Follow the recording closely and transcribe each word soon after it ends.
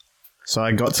So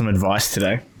I got some advice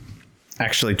today.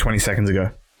 Actually, 20 seconds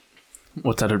ago.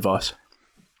 What's that advice?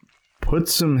 Put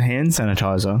some hand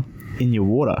sanitizer in your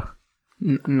water.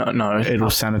 No. It'll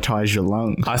sanitize your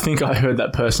lungs. I think I heard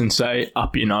that person say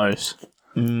up your nose.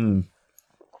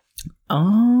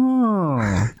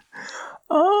 Oh.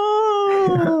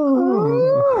 Oh.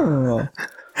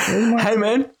 Hey,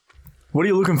 man. What are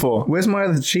you looking for? Where's my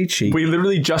other cheat sheet? We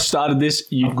literally just started this.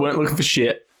 You weren't looking for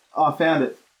shit. Oh, I found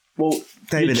it. Well,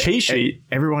 David, Your cheat sheet.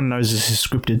 Everyone knows this is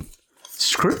scripted.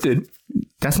 Scripted?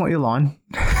 That's not your line.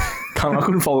 I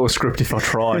couldn't follow a script if I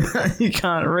tried. You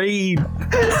can't read.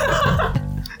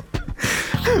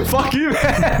 Fuck you,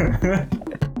 man.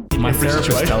 My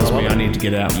therapist tells me I need to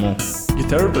get out more. Your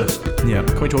therapist? Yeah.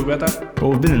 Can we talk about that?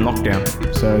 Well, we've been in lockdown,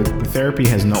 so the therapy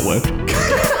has not worked.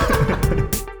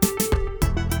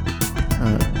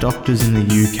 Doctors in the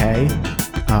UK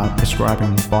are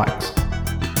prescribing bikes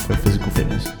for physical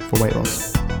fitness, for weight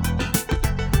loss.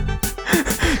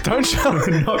 Don't show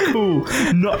Not cool.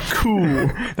 Not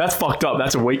cool. That's fucked up.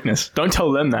 That's a weakness. Don't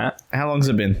tell them that. How long's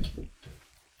it been?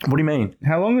 What do you mean?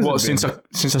 How long has it been?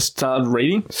 Since I started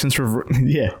reading? Since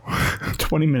yeah,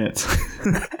 20 minutes.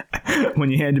 When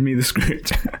you handed me the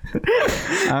script.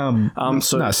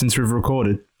 Since we've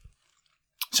recorded.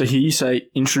 So here you say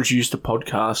introduce the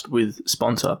podcast with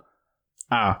sponsor.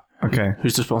 Ah, okay.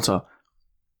 Who's the sponsor?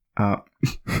 I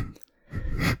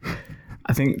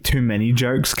think too many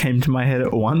jokes came to my head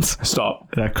at once.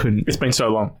 Stop. That I couldn't. It's been so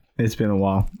long. It's been a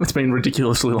while. It's been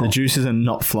ridiculously long. The juices are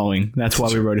not flowing. That's why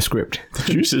we wrote a script.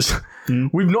 The juices.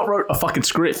 We've not wrote a fucking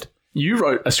script. You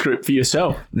wrote a script for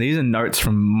yourself. These are notes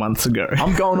from months ago.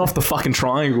 I'm going off the fucking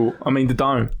triangle. I mean the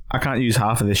dome. I can't use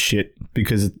half of this shit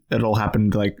because it all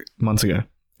happened like months ago.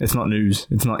 It's not news.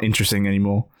 It's not interesting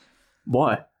anymore.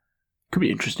 Why? Could be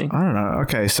interesting. I don't know.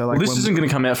 Okay, so like This isn't going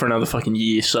to come out for another fucking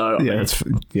year, so... That's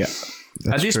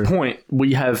at this true. point,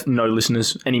 we have no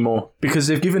listeners anymore because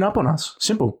they've given up on us.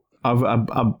 Simple. I've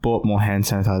bought more hand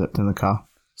sanitizer in the car.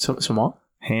 So what?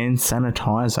 Hand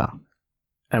sanitizer.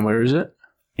 And where is it?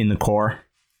 In the car.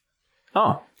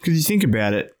 Oh. Because you think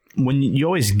about it, when you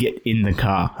always get in the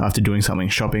car after doing something,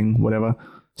 shopping, whatever.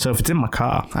 So if it's in my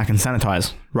car, I can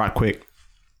sanitize right quick.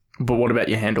 But what about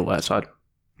your handle outside?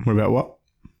 What about what?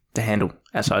 The handle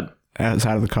outside.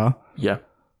 Outside of the car? Yeah.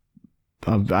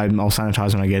 I'll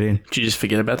sanitize when I get in. Do you just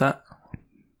forget about that?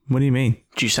 What do you mean?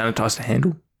 Do you sanitize the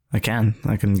handle? I can.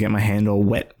 I can get my hand all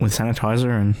wet with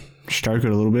sanitizer and stroke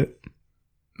it a little bit.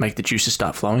 Make the juices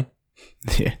start flowing?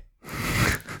 Yeah.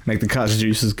 Make the car's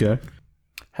juices go.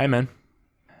 Hey, man.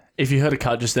 If you heard a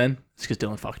cut just then, it's because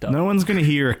Dylan fucked up. No one's going to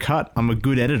hear a cut. I'm a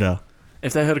good editor.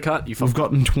 If they heard a cut, you fucked We've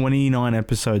gotten 29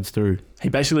 episodes through. He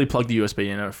basically plugged the USB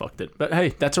in and fucked it. But hey,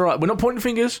 that's all right. We're not pointing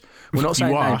fingers. We're not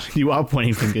saying names. You are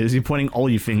pointing fingers. You're pointing all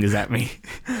your fingers at me.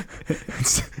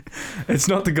 It's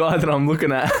not the guy that I'm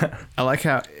looking at. I like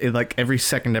how every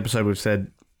second episode we've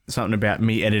said something about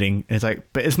me editing. It's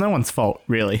like, but it's no one's fault,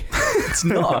 really. It's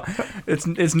not.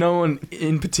 It's no one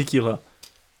in particular.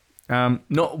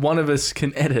 Not one of us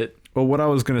can edit. Well, what I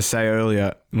was going to say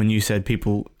earlier when you said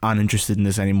people aren't interested in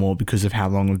this anymore because of how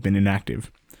long we've been inactive,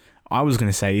 I was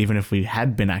going to say even if we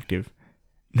had been active,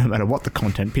 no matter what the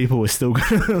content, people were still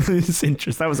going to lose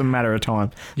interest. That was a matter of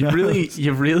time. You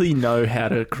really know how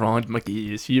to grind my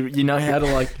gears. You know how to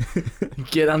like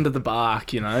get under the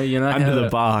bark. You know under the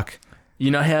bark.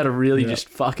 You know how to really just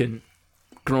fucking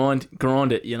grind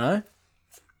it. You know,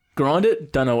 grind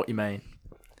it. Don't know what you mean.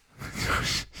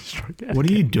 What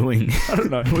are you doing? I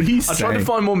don't know. What are you saying? I tried to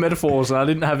find more metaphors and I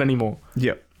didn't have any more.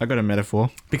 Yep, I got a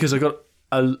metaphor. Because I got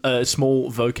a small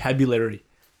vocabulary.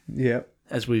 Yep.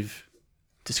 As we've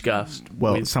discussed.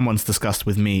 Well, someone's discussed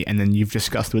with me and then you've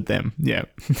discussed with them. Yeah.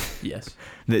 Yes.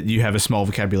 That you have a small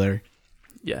vocabulary.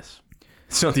 Yes.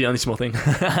 It's not the only small thing.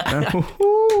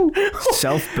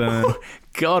 Self-burn.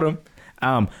 Got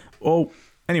him. Well,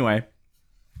 anyway.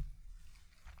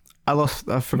 I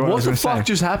forgot what the fuck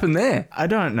just happened there? I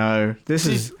don't know.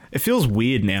 It feels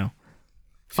weird now.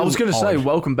 I was going to say,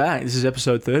 welcome back. This is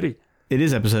episode 30. It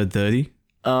is episode 30.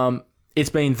 It's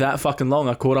been that fucking long.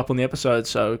 I caught up on the episode,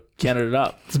 so counted it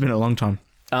up. It's been a long time.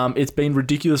 It's been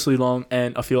ridiculously long,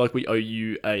 and I feel like we owe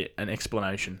you an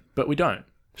explanation, but we don't.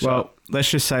 So. Well, let's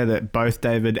just say that both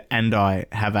David and I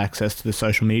have access to the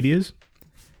social medias,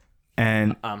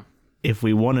 and if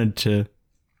we wanted to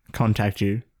contact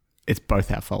you, it's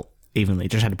both our fault, evenly.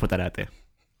 Just had to put that out there.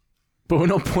 But we're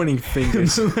not pointing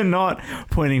fingers. We're not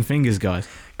pointing fingers, guys.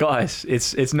 Guys,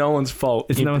 it's no one's fault.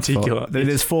 It's no one's particular. Fault.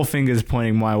 There's 4 fingers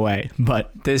pointing my way,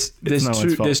 but there's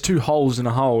two holes in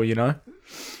a hole, you know?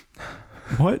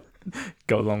 What?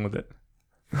 Go along with it.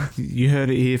 You heard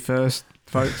it here first,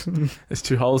 folks. There's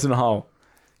 2 holes in a hole.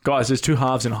 Guys, there's two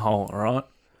halves in a whole, all right?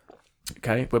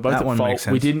 Okay, we're both That at one fault. makes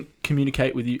sense. We didn't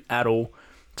communicate with you at all.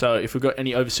 So if we've got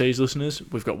any overseas listeners,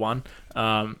 we've got one.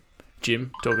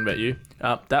 Jim, talking about you.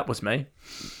 That was me.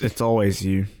 It's always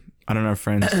you. I don't know,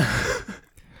 friends.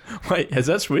 Wait, has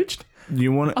that switched?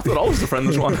 You want I thought I was the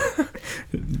friendless one.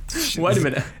 Wait a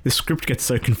minute. The script gets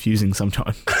so confusing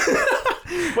sometimes.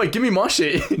 Wait, give me my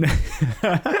shit. You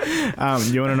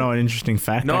want to know an interesting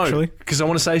fact, No, actually? because I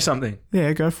want to say something.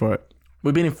 Yeah, go for it.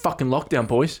 We've been in fucking lockdown,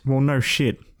 boys. Well, no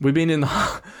shit. We've been in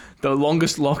the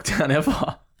longest lockdown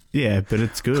ever. Yeah, but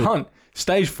it's good. Cunt.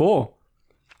 Stage 4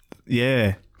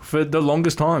 Yeah. for the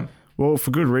longest time. Well,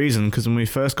 for good reason, because when we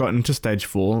first got into stage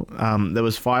 4, there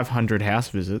was 500 house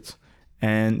visits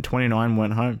and 29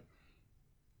 weren't home.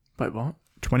 Wait, what?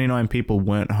 29 people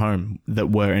weren't home that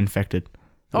were infected.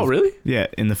 Oh, really? Yeah,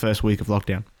 in the first week of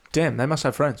lockdown. Damn, they must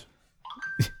have friends.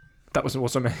 That wasn't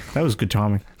what I meant. That was good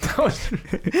timing.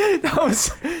 That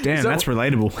was. Damn, that's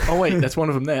relatable. Oh wait, that's one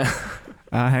of them there.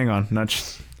 Hang on. No,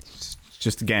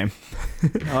 just a game.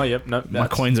 Oh yep, no. My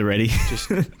coins are ready.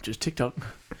 Just TikTok.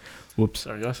 Whoops.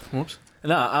 Sorry guys. Whoops.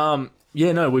 No,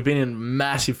 yeah, no, we've been in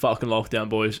massive fucking lockdown,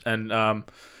 boys, and we're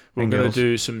And gonna girls.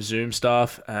 do some Zoom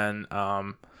stuff, and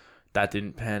that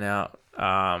didn't pan out.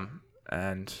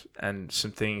 And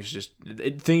some things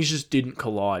things just didn't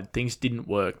collide. Things didn't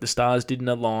work. The stars didn't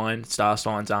align. Star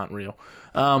signs aren't real.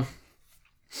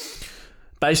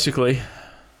 Basically,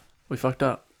 we fucked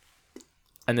up.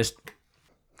 And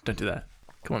don't do that.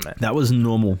 Come on, man. That was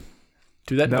normal.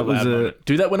 Do that. That in a was loud a- moment.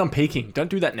 Do that when I'm peaking. Don't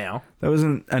do that now. That was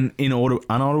an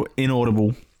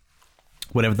inaudible,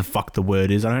 whatever the fuck the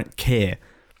word is. I don't care,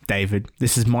 David.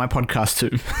 This is my podcast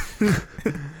too.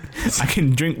 I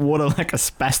can drink water like a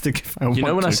spastic if I want to. You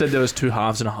know when I said there was two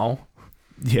halves in a whole?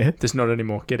 Yeah. There's not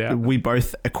anymore. Get out. We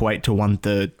both equate to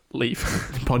 1/3. Leave.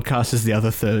 Podcast is the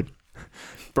other third.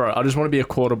 Bro, I just want to be a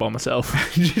quarter by myself. I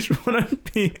just want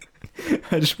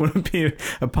to be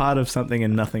a part of something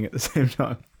and nothing at the same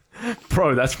time.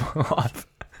 Bro, that's my life.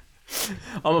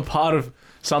 I'm a part of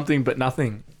something but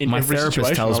nothing in My every therapist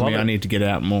situation. tells I me love I it. need to get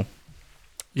out more.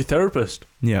 Your therapist?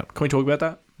 Yeah. Can we talk about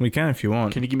that? We can if you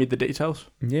want. Can you give me the details,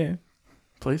 Yeah.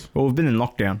 please? Well, we've been in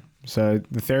lockdown, so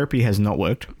the therapy has not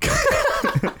worked.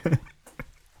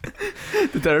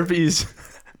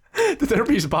 The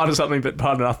therapy is a part of something but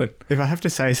part of nothing. If I have to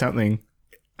say something,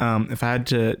 if I had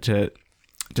to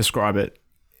describe it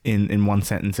in one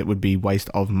sentence, it would be waste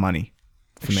of money.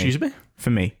 For Excuse me? For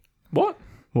me. What?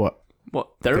 What? What?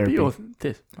 Therapy, Therapy. or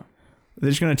this? They're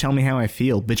just going to tell me how I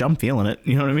feel. Bitch, I'm feeling it.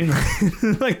 You know what I mean?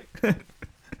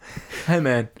 Hey,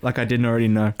 man. like I didn't already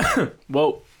know.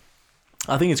 Well,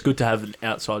 I think it's good to have an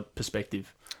outside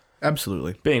perspective.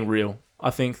 Absolutely. Being real. I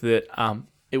think that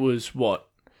it was what?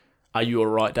 Are you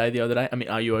alright day the other day? I mean,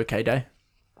 are you okay day?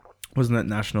 Wasn't that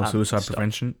National Suicide stop.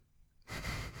 Prevention?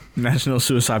 National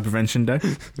Suicide Prevention Day?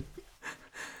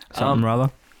 Something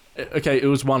rather? Okay, it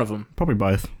was one of them. Probably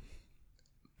both.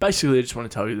 Basically, I just want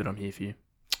to tell you that I'm here for you.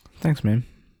 Thanks, man.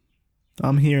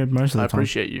 I'm here most of the I time.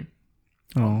 appreciate you.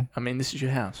 Oh, I mean, this is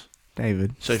your house.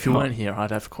 David. So if you stop. weren't here,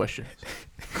 I'd have questions.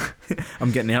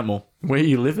 I'm getting out more. Where are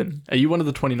you living? Are you one of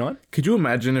the 29? Could you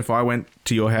imagine if I went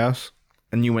to your house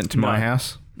and you went to my No.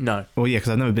 house? No. Well, yeah, because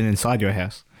I've never been inside your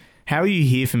house. How are you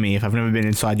here for me if I've never been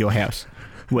inside your house?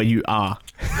 Where you are.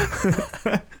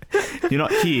 You're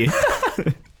not here.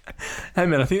 Hey,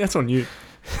 man, I think that's on you.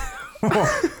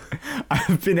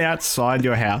 I've been outside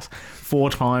your house 4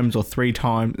 times or 3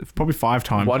 times, probably 5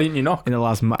 times Why didn't you knock? in the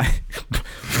last month.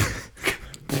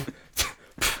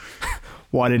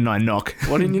 Why didn't I knock?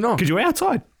 Why didn't you knock? Because you were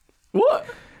outside. What?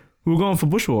 We were going for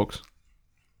bushwalks.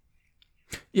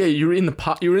 Yeah, you were in the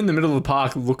park. You were in the middle of the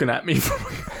park looking at me.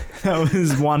 That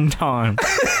was one time.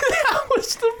 That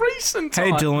was the recent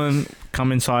Hey, time. Dylan,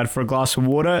 come inside for a glass of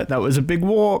water. That was a big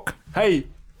walk. Hey,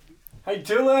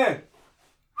 Dylan.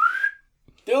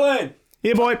 Dylan,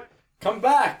 Here, boy. come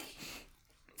back.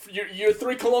 You're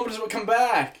 3 kilometers, but come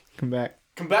back. Come back.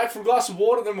 Come back for a glass of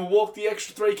water, then we'll walk the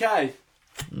extra 3K.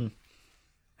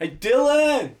 Hey,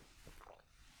 Dylan.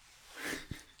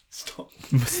 Stop.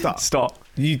 Stop. Stop.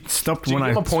 You stopped Did you when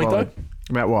get I my point, swallowed.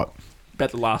 About what?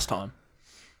 About the last time.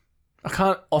 I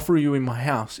can't offer you in my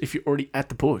house if you're already at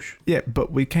the bush. Yeah,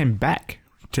 but we came back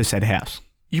to said house.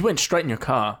 You went straight in your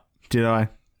car Did I?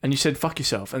 and you said, fuck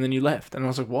yourself, and then you left. And I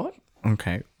was like, what?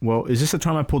 Okay. Well, is this the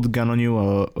time I pulled the gun on you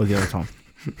or the other time?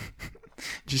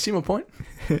 Did you see my point?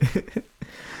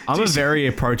 I'm a very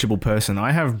approachable person.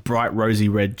 I have bright rosy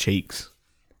red cheeks.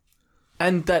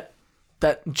 And that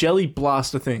jelly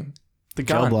blaster thing. The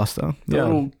gun. Gel blaster. The Yeah.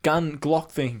 little gun Glock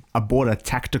thing. I bought a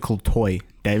tactical toy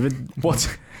David. What's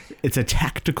It's a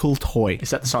tactical toy.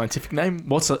 is that the scientific name?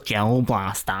 What's it? Gel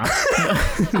blaster.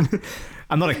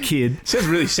 I'm not a kid. Sounds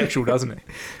really sexual, doesn't it?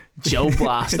 Gel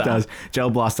blaster. It does. Gel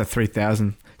blaster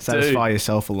 3000. Satisfy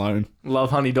yourself alone.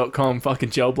 Lovehoney.com.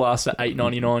 Fucking gel blaster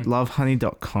 $8.99.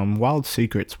 Lovehoney.com. Wild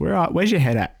Secrets. Where's your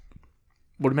head at?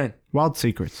 What do you mean? Wild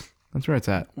Secrets. That's where it's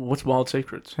at. What's Wild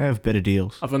Secrets? They have better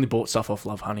deals. I've only bought stuff off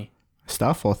Love Honey.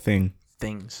 Stuff or thing?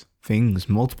 Things. Things.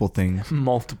 Multiple things.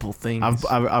 Multiple things.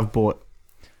 I've bought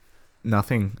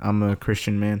nothing. I'm a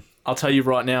Christian man. I'll tell you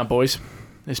right now, boys.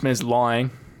 This man's lying.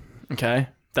 Okay?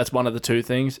 That's one of the two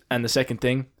things. And the second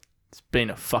thing, it's been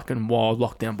a fucking wild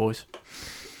lockdown, boys.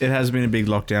 It has been a big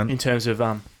lockdown. In terms of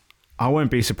I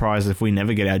won't be surprised if we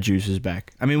never get our juices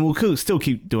back. I mean, we'll still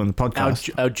keep doing the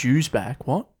podcast. our Jews back.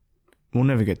 What? We'll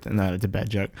never get... No, it's a bad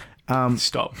joke.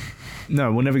 Stop.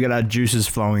 No, we'll never get our juices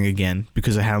flowing again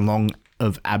because of how long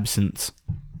of absence.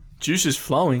 Juice is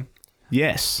flowing.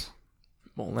 Yes.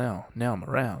 Well, now I'm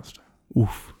aroused.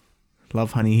 Oof.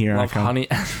 Love Honey, here Love I come. Honey.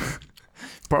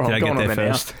 Bro, Did I I'm get going on there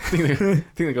there first? now. I think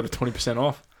they got a 20%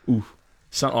 off. Oof.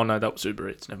 Oh, no, that was Uber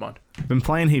Eats. Never mind. Been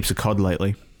playing heaps of COD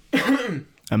lately.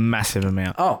 A massive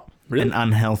amount. Oh, really? An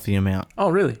unhealthy amount. Oh,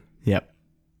 really? Yep.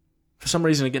 For some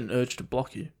reason, I get an urge to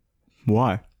block you.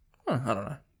 Why? Oh, I don't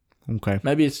know. Okay.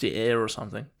 Maybe it's the air or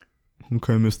something.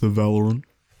 Okay, Mr. Valorant.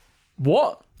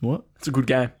 What? What? It's a good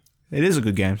game. It is a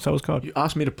good game. So is COD. You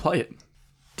asked me to play it.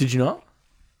 Did you not?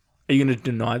 Are you going to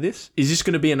deny this? Is this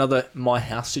going to be another my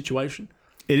house situation?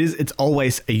 It is. It's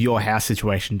always a your house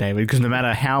situation, David, because no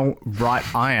matter how right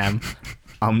I am,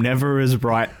 I'm never as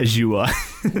right as you are.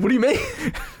 What do you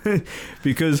mean?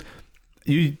 Because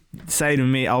you say to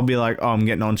me, I'll be like, oh, I'm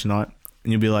getting on tonight.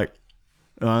 And you'll be like,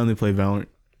 oh, I only play Valorant.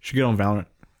 Should get on Valorant.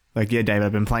 Like, yeah, David,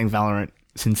 I've been playing Valorant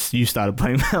since you started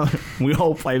playing Valorant. We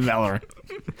all play Valorant.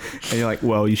 And you're like,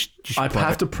 well, you should I play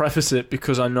have it. to preface it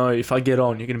because I know if I get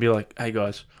on, you're going to be like, hey,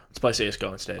 guys, let's play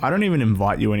CSGO instead. I don't even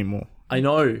invite you anymore. I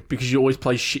know, because you always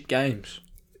play shit games.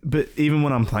 But even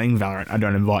when I'm playing Valorant, I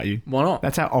don't invite you. Why not?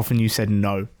 That's how often you said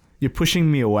no. You're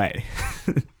pushing me away.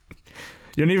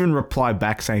 You don't even reply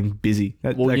back saying busy.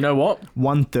 Well, you know what?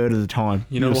 1/3 of the time,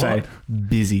 You know you'll what? say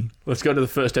busy. Let's go to the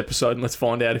first episode and let's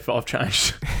find out if I've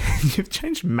changed. You've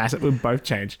changed massive. We've both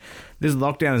changed. This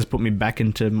lockdown has put me back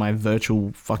into my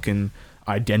virtual fucking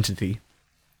identity.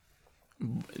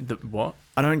 What?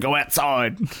 I don't go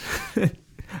outside.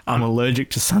 I'm allergic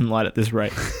to sunlight at this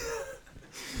rate.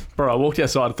 Bro, I walked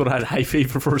outside. I thought I had hay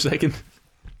fever for a second.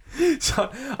 So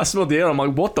I smelled the air. I'm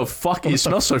like, what the fuck? It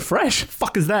smells so fresh.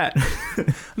 Fuck is that?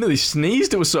 I nearly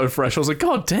sneezed. It was so fresh. I was like,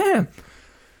 God damn.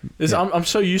 I'm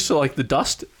so used to like the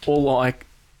dust or like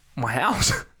my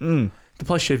house. The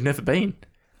place you've never been.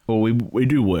 Well, we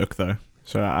do work though,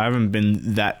 so I haven't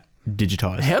been that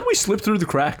digitized. How do we slip through the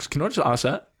cracks? Can I just ask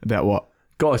that? About what?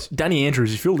 Guys, Danny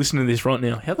Andrews, if you're listening to this right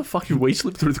now, how the fuck did we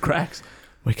slip through the cracks?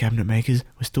 We're cabinet makers.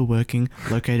 We're still working.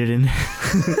 Located in.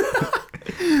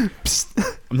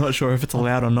 I'm not sure if it's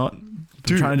allowed or not. I'm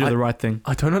trying to do the right thing.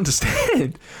 I don't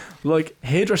understand. Like,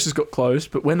 hairdressers got closed,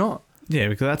 but we're not. Yeah,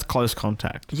 because that's close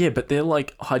contact. Yeah, but they're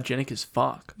like hygienic as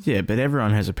fuck. Yeah, but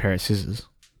everyone has a pair of scissors.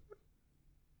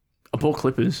 I bought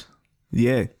clippers.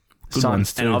 Yeah, good Son,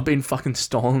 ones too. and I've been fucking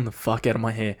styling the fuck out of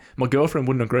my hair. My girlfriend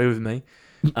wouldn't agree with me.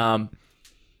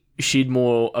 She'd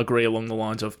more agree along the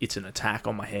lines of it's an attack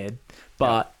on my head.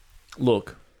 But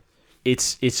look,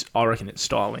 it's I reckon it's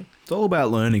styling. It's all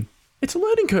about learning. It's a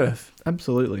learning curve.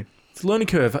 Absolutely. It's a learning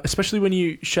curve, especially when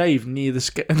you shave near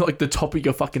the like the top of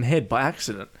your fucking head by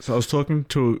accident. So I was talking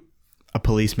to a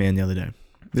policeman the other day.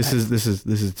 This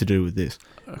is to do with this.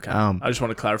 Okay. I just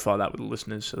want to clarify that with the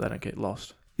listeners so they don't get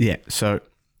lost. Yeah. So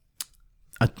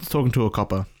I was talking to a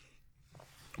copper,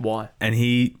 Why? and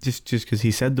he just because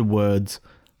he said the words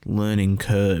 "learning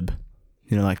curb,"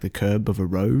 you know, like the curb of a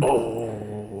road.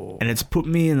 Oh. And it's put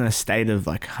me in a state of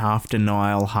like half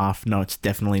denial, half no, it's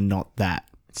definitely not that.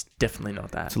 It's definitely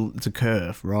not that. It's a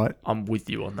curve, right? I'm with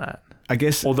you on that. I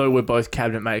guess. Although we're both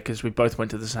cabinet makers, we both went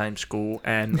to the same school,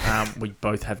 and we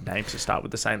both have names that start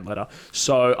with the same letter.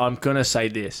 So I'm going to say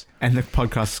this. And the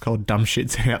podcast is called Dumb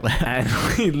Shits Out Loud. And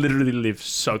we literally live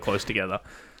so close together.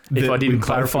 If That I we didn't both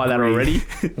clarify that agree.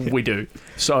 already, we do.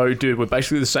 So, dude, we're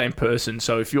basically the same person.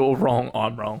 So if you're wrong,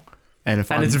 I'm wrong. And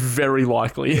It's very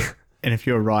likely. and if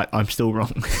you're right, I'm still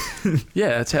wrong. Yeah,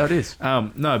 that's how it is. No,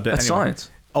 but That's anyway.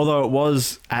 science. Although it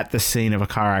was at the scene of a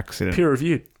car accident. Peer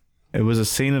reviewed. It was a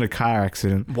scene at a car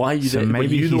accident. Why are you So there? Were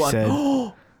maybe you the he one?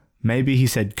 said- Maybe he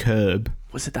said curb.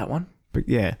 Was it that one? But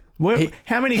yeah.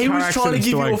 How many car accidents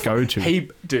do I go to?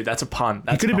 Dude, that's a pun. He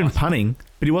That's could have been nice. punning,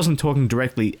 but he wasn't talking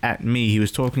directly at me. He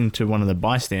was talking to one of the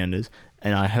bystanders,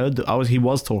 and I heard that he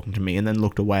was talking to me, and then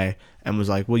looked away and was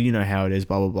like, "Well, you know how it is,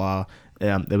 blah blah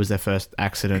blah. There was their first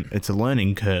accident. It's a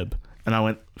learning curve." And I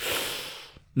went,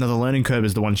 "No, the learning curve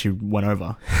is the one she went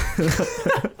over."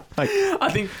 I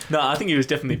think he was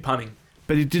definitely punning.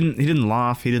 But he didn't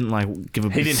laugh. He didn't like give a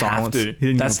He didn't silence. have to. He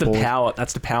didn't That's give a the pause. power.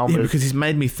 That's the power Yeah, move. because he's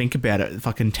made me think about it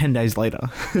fucking 10 days later.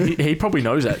 He probably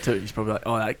knows that too. He's probably like,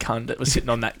 oh, that cunt that was sitting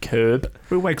on that curb.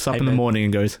 Who wakes up Hey, in the man. morning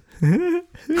and goes,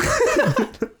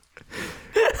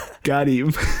 "Got him."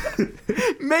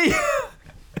 Me.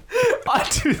 I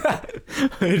do that.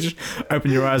 Just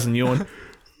open your eyes and yawn.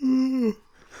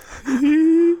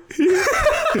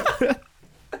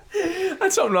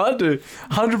 That's something I'd do.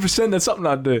 100%. That's something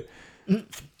I'd do.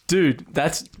 Dude,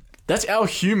 that's our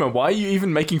humor. Why are you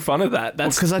even making fun of that?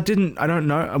 That's Because I don't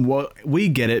know. Well, we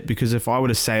get it because if I were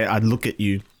to say it, I'd look at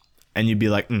you and you'd be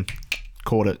like,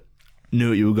 caught it. Knew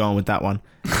what you were going with that one.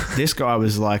 This guy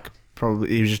was like,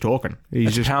 he was just talking. He's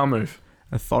that's just a power move.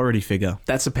 authority figure.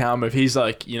 That's a power move. He's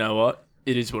like, you know what?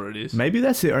 It is what it is. Maybe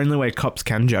that's the only way cops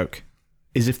can joke,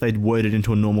 is if they'd word it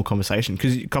into a normal conversation.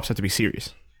 Because cops have to be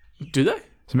serious. Do they?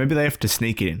 So maybe they have to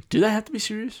sneak it in. Do they have to be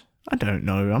serious? I don't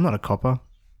know. I'm not a copper.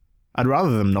 I'd rather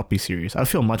them not be serious. I'd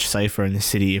feel much safer in the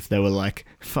city if they were like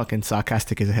fucking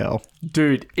sarcastic as hell.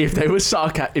 Dude, if they were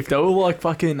if they were like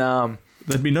fucking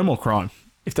There'd be no more crime.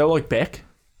 if they were like Beck,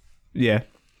 Yeah.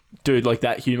 dude, like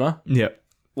that humor, Yep.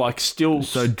 like still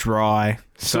So dry.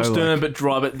 still So stern like, but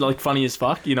dry, but like funny as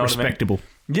fuck. You know what I mean? respectable.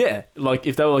 Yeah, like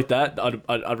if they were like that,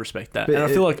 I'd respect that. But And I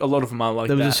feel like a lot of them are like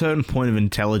There was a that. certain point of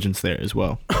intelligence there as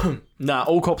well. Nah,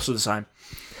 all cops are the same.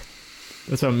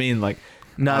 That's what I mean. Like,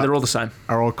 Nah, they're all the same.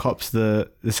 are all cops the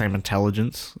same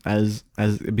intelligence as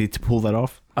it'd be to pull that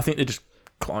off? I think they're just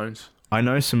clones. I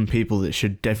know some people that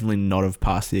should definitely not have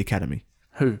passed the academy.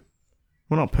 Who?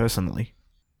 Well, not personally.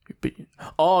 But,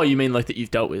 oh, you mean like that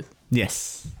you've dealt with?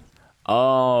 Yes.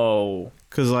 Oh,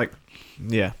 Because, like,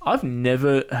 yeah. I've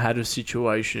never had a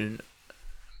situation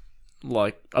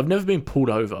like I've never been pulled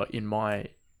over in my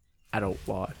adult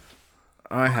life.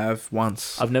 I have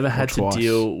once. I've never had to twice.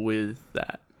 deal with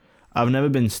that. I've never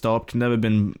been stopped, never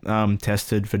been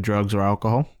tested for drugs or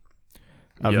alcohol.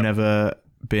 I've Yep. never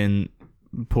been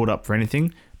pulled up for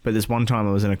anything. But this one time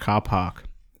I was in a car park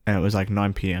and it was like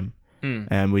 9 p.m.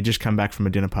 And we just come back from a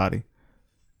dinner party,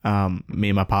 me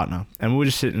and my partner. And we were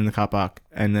just sitting in the car park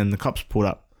and then the cops pulled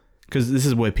up. Because this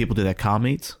is where people do their car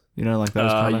meets. You know, like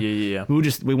those kind of... Yeah.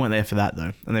 We weren't there for that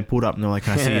though. And they pulled up and they're like,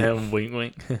 "Can I see it?" Wink,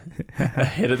 wink.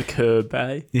 Ahead of the curb,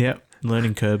 eh? Yeah,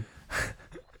 learning curb.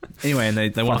 Anyway, and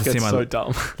they wanted Fuck, to see it's my so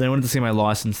dumb. they wanted to see my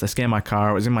license. They scanned my car.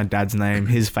 It was in my dad's name.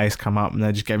 His face come up, and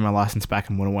they just gave me my license back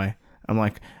and went away. I'm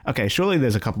like, okay, surely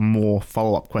there's a couple more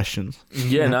follow up questions.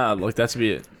 Yeah, nah, like that's a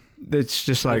bit. It's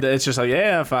just like, It's just like,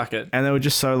 yeah, fuck it. and they were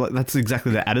just so like, that's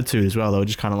exactly their attitude as well. They were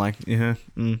just kind of like, yeah.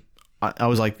 I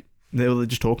was like, they were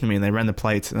just talking to me, and they ran the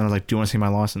plates, and I was like, "Do you want to see my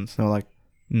license?" And they were like,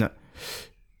 "No."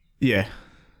 Yeah,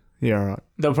 all right.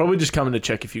 They'll probably just come in to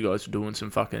check if you guys are doing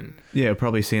some fucking Yeah,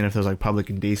 probably seeing if there's like public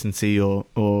indecency or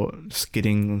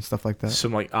skidding and stuff like that.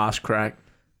 some like ass crack,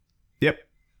 Yep.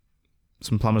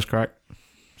 Some plumber's crack.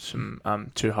 some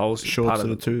 2 holes, Shorts part that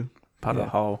of are the, two. part of yeah.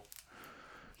 the hole,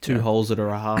 Two holes that are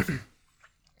a half.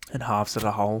 and halves of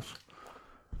the holes.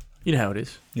 You know how it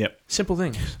is. Yep. Simple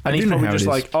things. I And he's do know probably how it just is.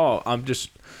 like, oh,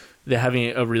 they're having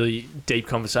a really deep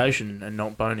conversation and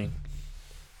not boning.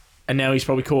 And now he's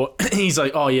probably caught. He's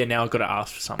like, oh yeah, now I've got to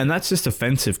ask for something. And that's just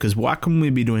offensive because why couldn't we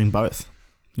be doing both?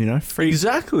 You know,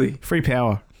 Exactly. free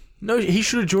power, No, he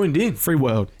should have joined in. free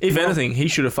world. If anything, he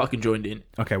should have fucking joined in.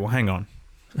 Okay, well, hang on.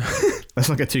 Let's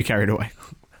not get too carried away.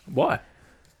 Why?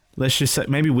 Let's just say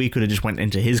maybe we could have just went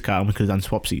into his car and we could have done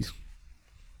swapsies.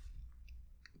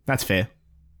 That's fair.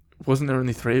 Wasn't there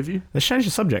only 3 of you? Let's change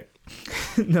the subject.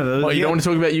 No, You don't want to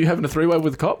talk about you having a 3-way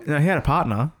with a cop? No, he had a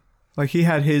partner. Like he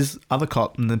had his other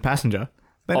cop and the passenger.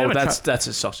 They Oh, never that's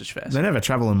a sausage fest. they never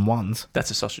travel in ones.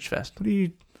 That's a sausage fest. What do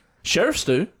you? Sheriffs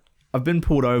do. I've been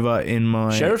pulled over in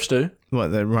my Sheriffs do. What,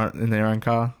 they run in their own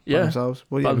car by Yeah, themselves?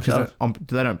 Well, by yeah, because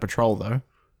they don't patrol though.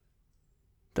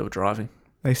 They were driving.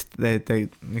 They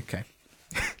okay.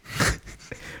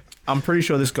 I'm pretty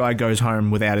sure this guy goes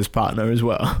home without his partner as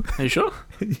well. Are you sure?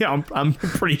 Yeah, I'm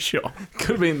pretty sure.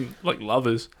 Could have been like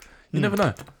lovers. You never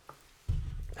know.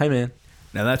 Hey man,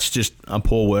 Now that's just a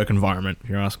poor work environment, if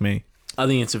you ask me. I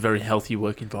think it's a very healthy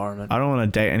work environment. I don't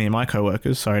want to date any of my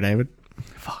coworkers. Sorry, David.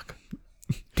 Fuck.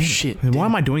 Shit. Why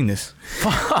am I doing this?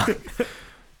 Fuck.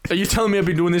 Are you telling me I've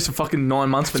been doing this for fucking 9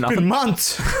 months for It's nothing? been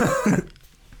months.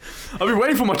 I've been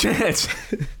waiting for my chance.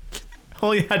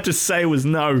 All you had to say was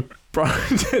no. Bro.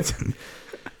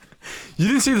 You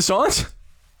didn't see the signs?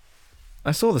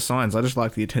 I saw the signs. I just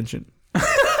like the attention.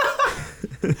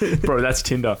 Bro, that's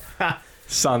Tinder.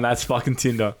 Son, that's fucking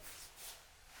Tinder.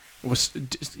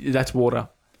 That's water.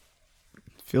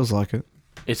 Feels like it.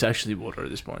 It's actually water at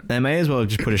this point. They may as well have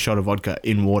just put a shot of vodka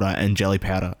in water and jelly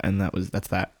powder, and that's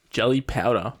that. Jelly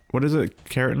powder. What is it?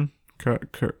 Keratin?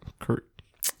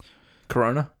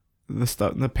 Corona?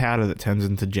 The powder that turns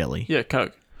into jelly. Yeah,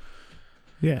 Coke.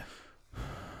 Yeah.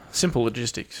 Simple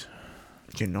logistics.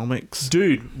 Genomics.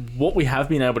 Dude, what we have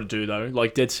been able to do, though,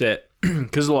 like dead set,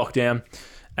 because of lockdown,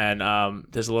 and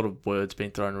there's a lot of words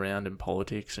being thrown around in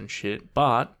politics and shit,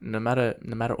 but no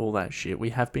matter all that shit,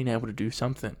 we have been able to do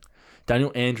something.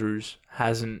 Daniel Andrews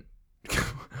hasn't...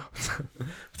 What's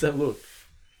that look?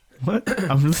 What?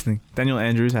 I'm listening. Daniel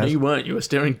Andrews has... No, you weren't. You were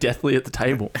staring deathly at the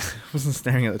table. I wasn't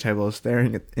staring at the table. I was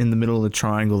staring in the middle of the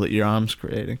triangle that your arm's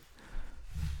creating.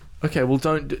 Okay, well,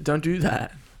 don't do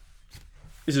that.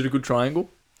 Is it a good triangle?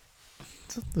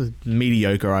 It's a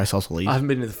mediocre isosceles. I haven't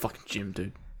been to the fucking gym,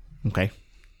 dude. Okay.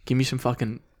 Give me some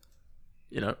fucking,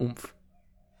 oomph.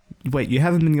 Wait, you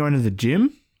haven't been going to the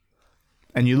gym?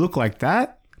 And you look like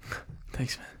that?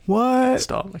 Thanks, man. What?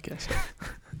 Stop. Okay, stop.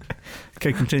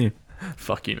 Okay, continue.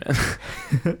 Fuck you,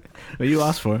 man. Well, you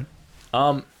asked for it.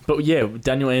 But yeah,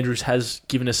 Daniel Andrews has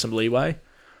given us some leeway,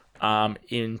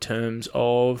 in terms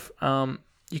of,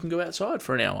 you can go outside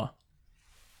for an hour.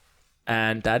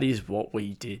 And that is what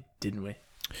we did, didn't we?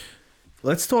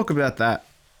 Let's talk about that.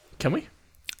 Can we?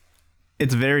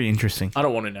 It's very interesting. I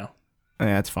don't want to know.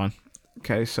 Yeah, that's fine.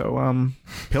 Okay, so,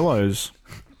 pillows.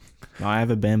 I have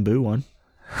a bamboo one.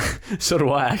 So do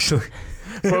I, actually.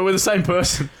 Bro, we're the same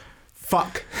person.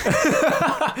 Fuck.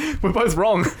 We're both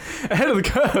wrong. Ahead of the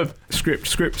curve.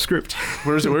 Script.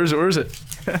 Where is it?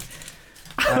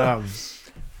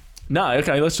 No,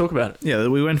 okay, let's talk about it. Yeah,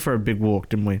 we went for a big walk,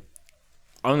 didn't we?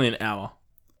 Only an hour.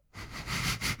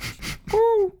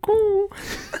 Cool.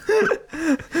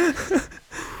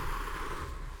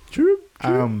 I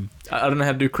don't know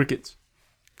how to do crickets.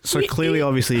 So clearly,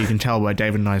 obviously, you can tell by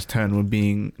David and I's tone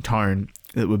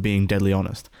that we're being deadly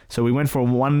honest. So we went for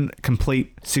one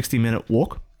complete 60-minute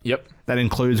walk. Yep. That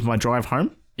includes my drive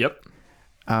home. Yep.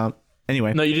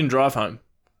 Anyway. No, you didn't drive home.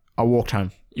 I walked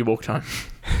home. You walked home.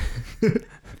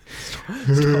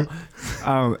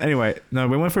 Anyway, no,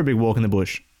 we went for a big walk in the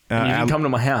bush. And you didn't come to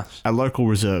my house. A local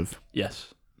reserve.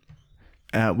 Yes.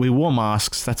 We wore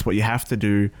masks. That's what you have to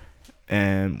do.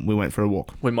 And we went for a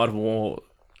walk. We might have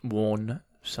worn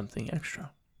something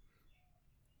extra.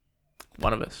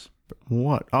 One of us.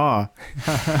 What? Oh.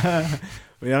 I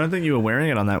don't think you were wearing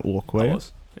it on that walk, were you? I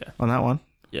was. Yeah. On that one?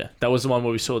 Yeah. That was the one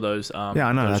where we saw those. Yeah,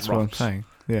 I know. Those That's rocks. what I'm saying.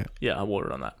 Yeah. Yeah, I wore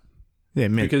it on that. Yeah,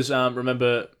 me. Because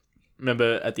remember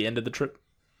at the end of the trip,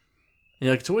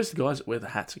 it's always the guys that wear the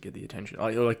hats that get the attention,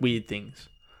 like weird things.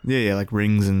 Yeah, like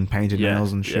rings and painted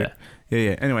nails and shit. Yeah.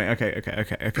 Yeah. Anyway,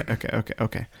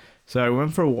 okay. So we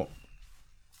went for a walk.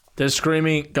 There's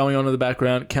screaming going on in the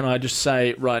background. Can I just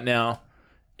say right now,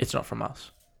 it's not from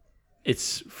us.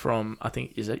 It's from, I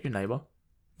think, is that your neighbour?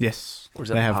 Yes. Or is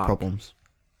that they the have park? problems.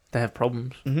 They have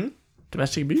problems. Mm-hmm.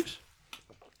 Domestic abuse?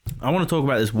 I want to talk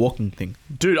about this walking thing.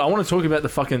 Dude, I want to talk about the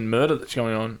fucking murder that's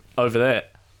going on over there.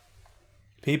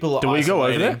 People are Do we go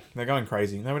over there? They're going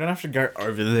crazy. No, we don't have to go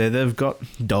over there. They've got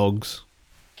dogs.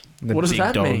 What does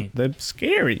that mean? They're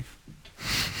scary.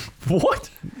 What?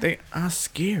 They are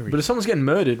scary. But if someone's getting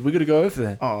murdered, we got to go over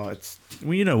there. Oh, it's...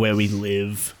 Well, you know where we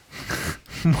live.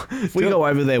 If we go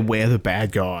over there, we're the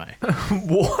bad guy.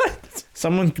 What?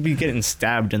 Someone could be getting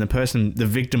stabbed and the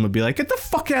victim would be like, get the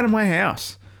fuck out of my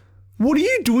house. What are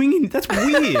you doing? That's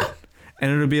weird.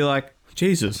 And it'll be like,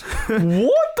 Jesus.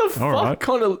 What the fuck?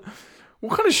 Right.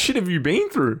 What kind of shit have you been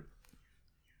through?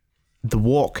 The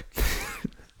walk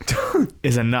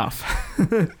is enough.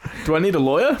 Do I need a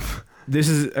lawyer? This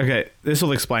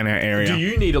will explain our area. Do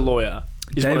you need a lawyer?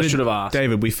 Is what I should have asked.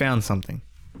 David, we found something.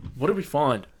 What did we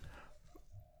find?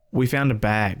 We found a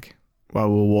bag while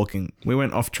we were walking. We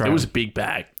went off trail. It was a big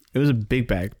bag. It was a big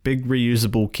bag. Big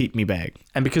reusable keep me bag.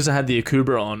 And because I had the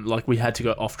Akubra on, we had to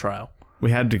go off trail.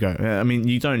 We had to go. I mean,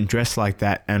 you don't dress like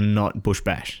that and not bush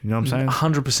bash. You know what I'm saying?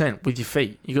 100% with your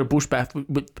feet. You got to bush bash.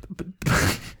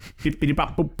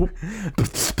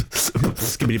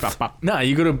 No,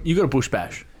 you got to bush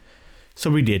bash. So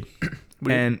we did.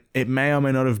 And it may or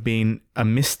may not have been a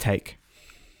mistake.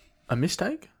 A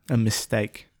mistake? A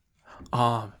mistake.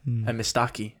 A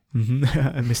mistake.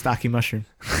 Mm-hmm. A mistake mushroom.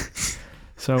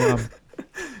 So,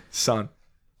 Son.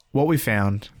 What we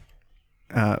found,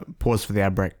 pause for the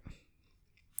ad break.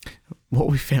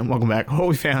 Welcome back. What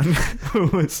we found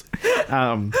was,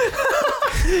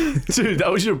 dude, that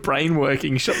was your brain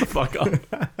working. Shut the fuck up.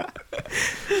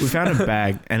 We found a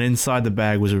bag, and inside the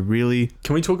bag was a really...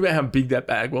 Can we talk about how big that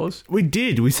bag was? We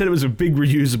did. We said it was a big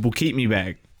reusable keep me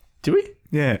bag. Did we?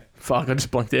 Yeah. Fuck, I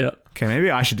just blanked out. Okay, maybe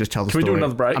I should just tell the Can we story. do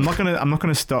another break? I'm not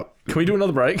gonna stop. Can we do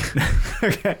another break?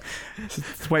 Okay.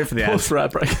 Let's wait for the Pause ads. for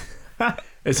ad break.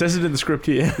 It says it in the script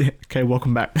here. Yeah, okay,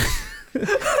 welcome back.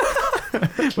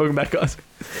 Welcome back, guys.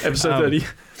 Episode 30.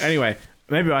 Anyway,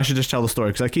 maybe I should just tell the story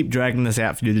because I keep dragging this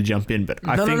out for you to jump in, but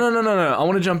I think... No. I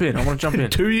want to jump in.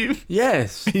 Do you?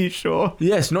 Yes. Are you sure?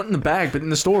 Yes, not in the bag, but in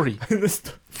the story.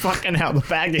 Fucking hell, the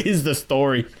bag is the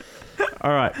story.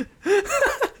 All right.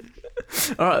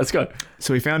 All right, let's go.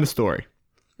 So we found a story.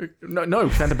 No, we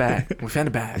found a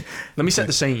bag. Let me set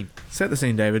the scene. Set the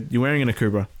scene, David. You're wearing an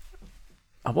Akubra.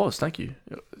 I was, thank you.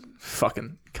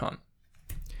 Fucking cunt.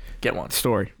 Get one.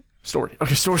 Story. Story.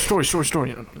 Okay, story.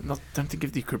 Don't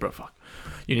give the Kubra a fuck.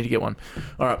 You need to get one.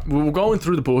 All right, we were going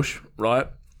through the bush, right?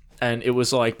 And it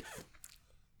was like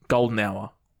golden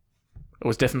hour. It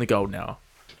was definitely golden hour,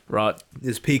 right?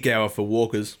 There's peak hour for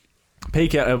walkers.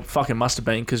 Peak hour fucking must have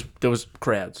been because there was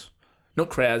crowds. Not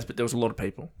crowds, but there was a lot of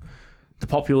people. The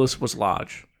populace was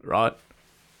large, right?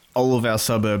 All of our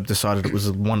suburb decided it was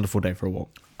a wonderful day for a walk.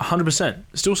 100%.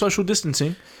 Still social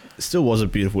distancing. It still was a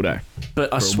beautiful day.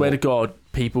 But I swear to God,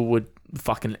 people were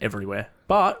fucking everywhere.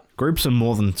 But Groups of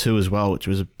more than two as well, which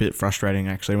was a bit frustrating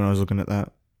actually when I was looking at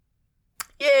that.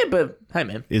 yeah, but hey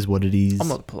man, Is what it is. I'm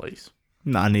not the police.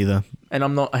 Nah, neither. And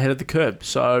I'm not ahead of the curb.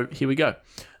 So here we go.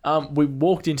 We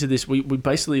walked into this. We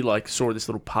basically like saw this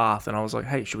little path, and I was like,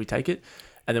 "Hey, should we take it?"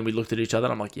 And then we looked at each other,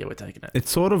 and I'm like, "Yeah, we're taking it."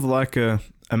 It's sort of like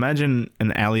imagine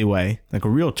an alleyway, like a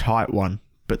real tight one,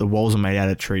 but the walls are made out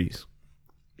of trees.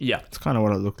 Yeah, It's kind of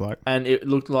what it looked like. and it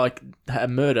looked like a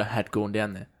murder had gone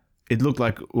down there. It looked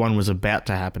like one was about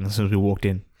to happen as soon as we walked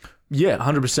in. Yeah,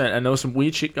 100%. And there was some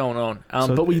weird shit going on.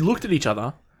 But we looked at each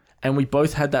other, and we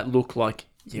both had that look like,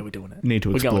 "Yeah, we're doing it. Need to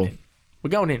We're explore. going in. We're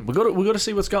going in. We got to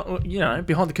see what's going.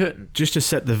 Behind the curtain." Just to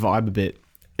set the vibe a bit,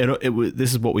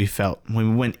 this is what we felt when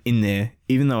we went in there.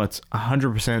 Even though it's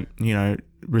 100%,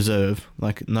 reserve,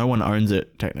 like no one owns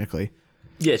it technically.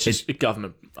 Yeah, it's just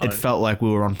government. It felt like we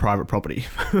were on private property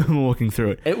walking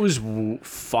through it. It was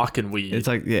fucking weird. It's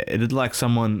like it did like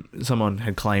someone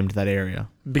had claimed that area.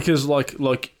 Because like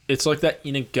it's like that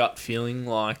inner gut feeling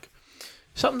like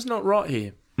something's not right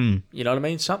here. Mm. You know what I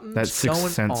mean? Something's That sixth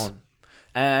going sense. on.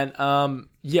 And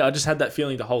I just had that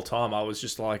feeling the whole time. I was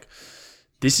just like,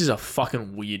 this is a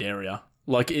fucking weird area.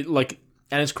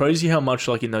 And it's crazy how much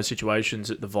like in those situations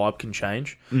that the vibe can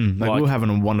change. We were having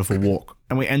a wonderful walk,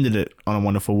 and we ended it on a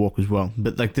wonderful walk as well.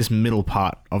 But like this middle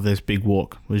part of this big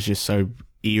walk was just so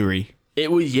eerie.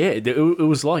 It was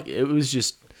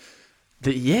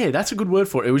that's a good word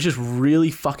for it. It was just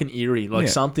really fucking eerie. Like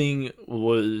something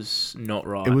was not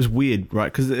right. It was weird,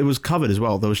 right? Because it was covered as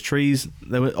well. There was trees.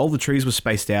 All the trees were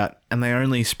spaced out, and they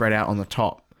only spread out on the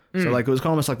top. So like it was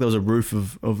almost like there was a roof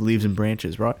of leaves and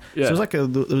branches, right? Yeah. So it was like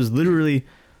it was literally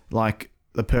like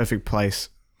the perfect place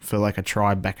for like a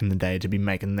tribe back in the day to be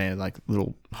making their like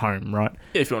little home, right?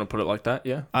 Yeah, if you want to put it like that,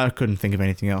 yeah. I couldn't think of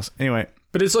anything else. Anyway,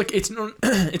 But it's like it's not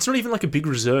even like a big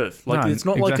reserve. Like No, it's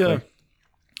not exactly. like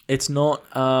it's not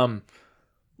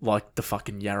like the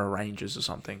fucking Yarra Ranges or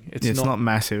something. It's not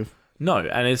massive. No,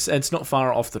 and it's not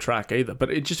far off the track either.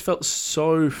 But it just felt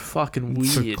so fucking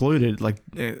weird. Secluded, like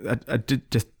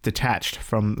detached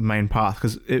from the main path,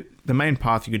 because the main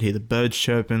path you could hear the birds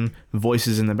chirping,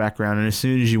 voices in the background, and as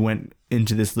soon as you went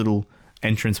into this little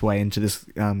entranceway into this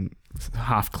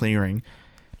half clearing,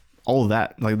 all of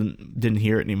that like didn't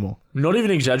hear it anymore. Not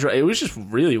even exaggerate. It was just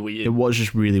really weird. It was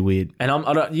just really weird. And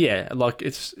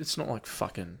it's not like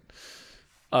fucking.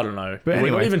 I don't know. But We're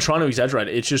anyway. not even trying to exaggerate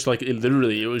it. It's just like it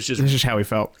was just. This is how we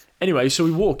felt. Anyway, so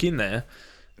we walk in there.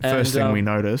 First thing we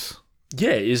notice.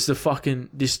 Yeah, is the fucking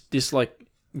this like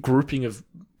grouping of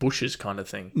bushes kind of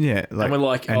thing. Yeah, like, And we're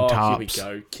like, and oh, tarps.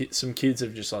 here we go. Some kids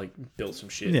have just like built some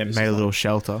shit. Yeah, This made is a like- little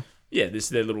shelter. Yeah, this is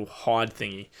their little hide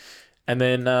thingy. And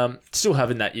then still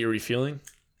having that eerie feeling.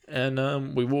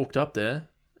 And we walked up there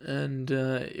and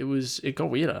it got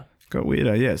weirder. Got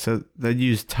weirder, yeah. So they'd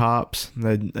used tarps.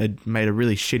 They'd made a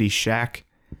really shitty shack,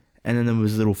 and then there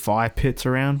was little fire pits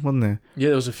around, wasn't there? Yeah,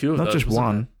 there was a few of Not those. just wasn't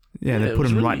one. Yeah, Yeah, they it put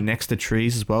was them right really- next to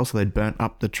trees as well, so they'd burnt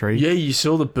up the tree. there? Yeah, you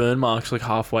saw the burn marks like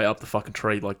halfway up the fucking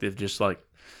tree. Like they've just like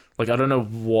I don't know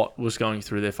what was going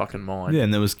through their fucking mind. Yeah,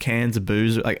 and there was cans of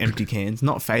booze, like empty cans,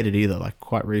 not faded either, like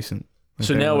quite recent.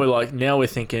 So Okay, now we're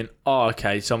thinking, oh,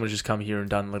 okay, someone's just come here and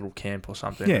done a little camp or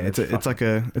something. yeah, and it's they've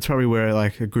fucking- it's probably where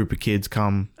like a group of kids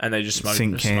come, and they just smoke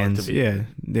sink smoked a cans, bit.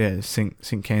 yeah,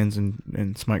 sink cans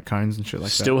and smoke cones and shit like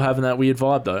that. Still having that weird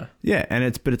vibe though. Yeah, and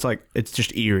it's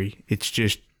just eerie. It's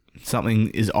just something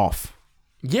is off.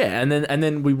 Yeah, and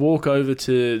then we walk over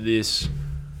to this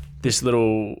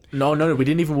little no, we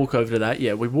didn't even walk over to that.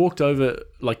 Yeah, we walked over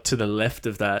like to the left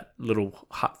of that little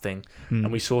hut thing,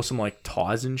 and we saw some like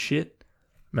ties and shit.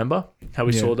 Remember how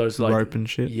we saw those like rope and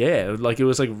shit? Yeah, like it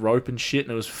was like rope and shit,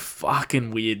 and it was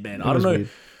fucking weird, man. I don't know. Weird.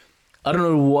 I don't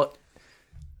know what.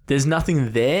 There's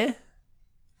nothing there,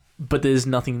 but there's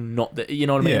nothing not there. You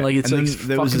know what I mean? Like it's and like then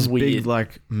there was this weird. big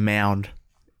like mound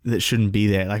that shouldn't be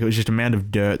there. Like it was just a mound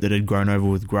of dirt that had grown over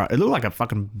with grass. It looked like a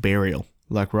fucking burial.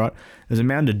 Like right, there's a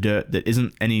mound of dirt that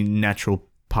isn't any natural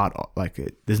part. Like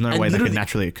there's no way that could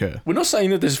naturally occur. We're not saying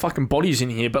that there's fucking bodies in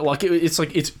here, but like it's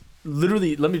like it's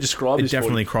literally. Let me describe It this.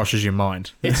 definitely crosses your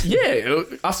mind. It's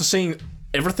after seeing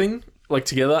everything like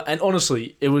together, and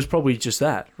honestly, it was probably just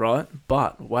that, right?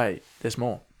 But wait, there's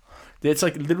more. It's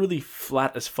like literally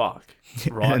flat as fuck,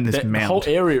 right? And this the mound. whole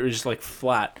area is like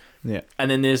flat. Yeah. And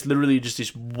then there's literally just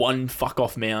this one fuck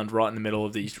off mound right in the middle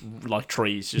of these like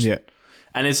trees. Just, Yeah.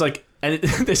 And it's like,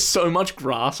 there's so much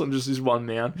grass on just this one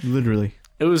mound. Literally.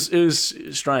 It was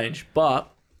strange,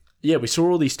 but yeah, we saw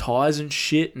all these ties and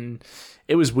shit, and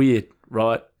it was weird,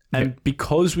 right? And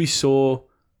because we saw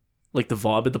like the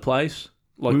vibe of the place,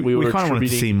 like we were kind of wanted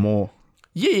to see more.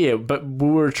 Yeah, but we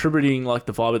were attributing like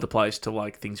the vibe of the place to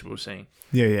like things we were seeing.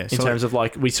 Yeah. In terms of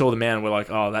like we saw the man, and we're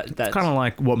like, oh, that's kind of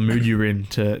like what mood you're in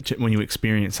to when you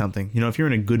experience something. You know, if you're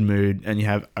in a good mood and you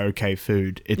have okay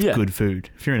food, it's good food.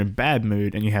 If you're in a bad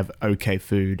mood and you have okay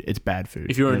food, it's bad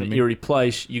food. If you're in an eerie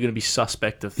place, you're going to be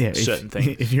suspect of certain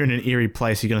things. If you're in an eerie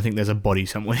place, you're going to think there's a body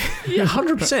somewhere. Yeah,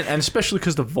 100%. And especially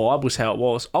because the vibe was how it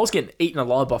was. I was getting eaten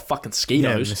alive by fucking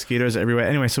mosquitoes. Yeah, mosquitoes everywhere.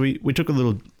 Anyway, so we took a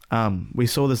little. We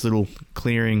saw this little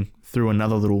clearing through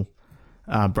another little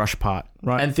brush part,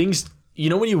 right? And things, you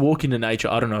know, when you walk into nature,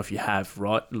 I don't know if you have,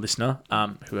 right, listener,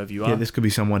 whoever you are. Yeah, this could be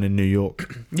someone in New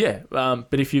York. Yeah,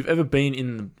 but if you've ever been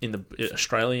in the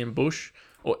Australian bush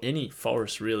or any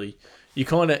forest, really, you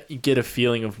kind of get a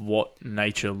feeling of what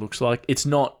nature looks like. It's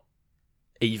not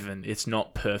even. It's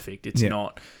not perfect. It's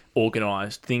not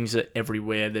organized. Things are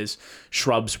everywhere. There's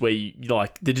shrubs where you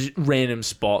like there's just random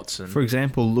spots. And For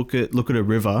example, look at a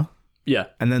river. Yeah.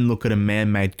 And then look at a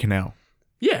man-made canal.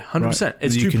 Yeah, 100%. Right?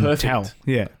 It's you too can perfect. Tell.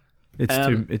 Yeah.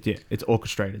 It's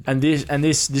orchestrated. And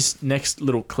this next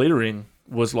little clearing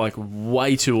was like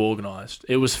way too organized.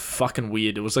 It was fucking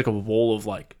weird. It was like a wall of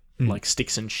like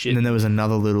sticks and shit. And then there was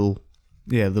another little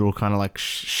kind of like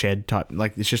shed type.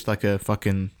 Like it's just like a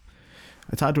fucking.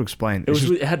 It's hard to explain.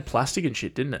 It had plastic and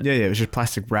shit, didn't it? Yeah. It was just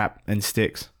plastic wrap and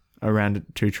sticks around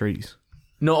 2 trees.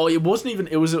 No, it wasn't even.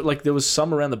 It was like there was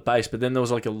some around the base, but then there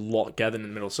was like a lot gathered in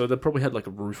the middle. So they probably had like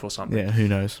a roof or something. Yeah, who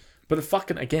knows? But it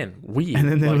fucking again weird. And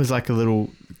then there was like a little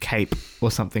cape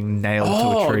or something nailed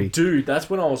to a tree. Dude, that's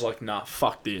when I was like, nah,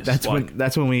 fuck this.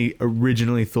 That's when we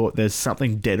originally thought there's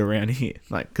something dead around here,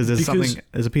 like because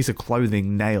there's a piece of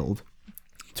clothing nailed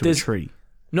to a tree.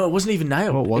 No, it wasn't even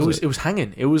nailed. What was it? It was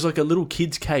hanging. It was like a little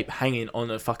kid's cape hanging on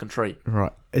a fucking tree.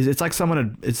 Right. It's like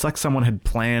someone had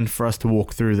planned for us to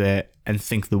walk through there and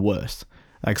think the worst.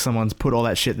 Like someone's put all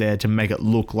that shit there to make it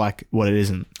look like what it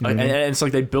isn't. You know what I mean? And it's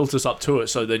like they built us up to it.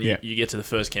 So then you get to the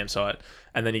first campsite,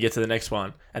 and then you get to the next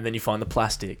one, and then you find the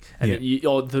plastic, and then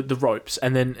the ropes,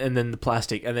 and then the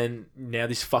plastic, and then now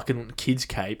this fucking kid's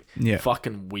cape. Yeah.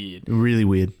 Fucking weird. Really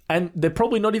weird. And they're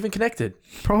probably not even connected.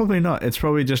 Probably not. It's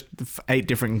probably just 8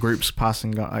 different groups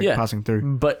passing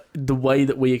through. But the way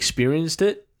that we experienced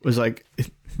it was like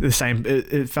the same.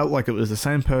 It felt like it was the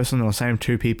same person or same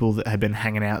 2 people that had been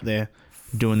hanging out there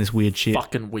doing this weird shit.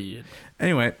 Fucking weird.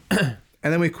 Anyway, and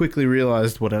then we quickly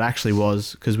realized what it actually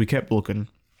was because we kept looking,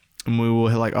 and we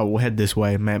were like, "Oh, we'll head this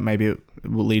way. Maybe it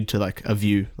will lead to like a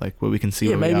view, like where we can see."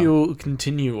 Yeah, where we maybe are. we'll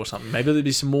continue or something. Maybe there'll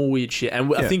be some more weird shit.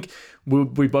 And I think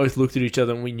we both looked at each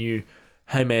other and we knew,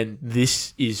 hey man,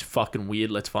 this is fucking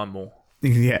weird. Let's find more.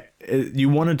 Yeah, you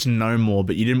wanted to know more,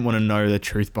 but you didn't want to know the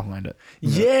truth behind it.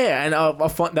 Yeah, and I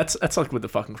find that's like with the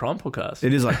fucking crime podcast.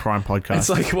 It is like crime podcast. It's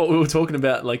like what we were talking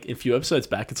about like a few episodes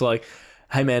back. It's like,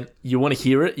 hey man, you want to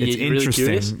hear it? It's You're interesting.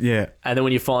 Really curious? Yeah. And then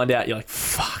when you find out, you're like,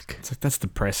 fuck. It's like that's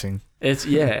depressing. It's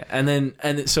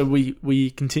and so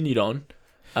we continued on.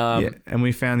 And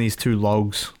we found these 2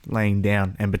 logs laying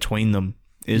down, and between them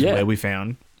is where we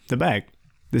found the bag.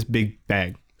 This big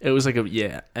bag. It was like and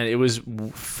it was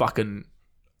fucking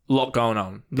lot going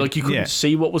on. Like you couldn't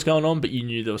see what was going on, but you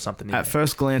knew there was something in At there.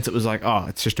 first glance, it was like, oh,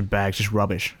 it's just a bag, it's just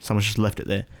rubbish. Someone's just left it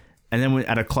there. And then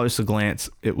at a closer glance,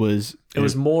 it was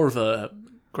more of a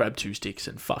grab 2 sticks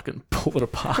and fucking pull it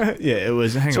apart. Yeah, it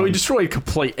was. Hang on. So we destroyed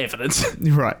complete evidence.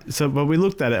 Right. So, but we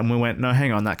looked at it and we went, no,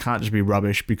 hang on, that can't just be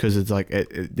rubbish because it's like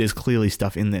there's clearly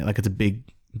stuff in there. Like it's a big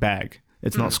bag.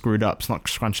 It's not screwed up. It's not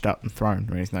scrunched up and thrown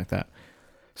or anything like that.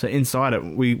 So inside it,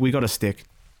 we got a stick,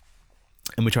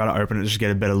 and we try to open it just to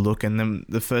get a better look. And then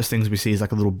the first things we see is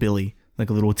like a little billy, like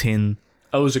a little tin.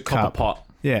 Oh, it was a copper Cup. pot.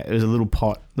 Yeah, it was a little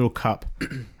pot, little cup.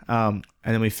 And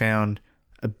then we found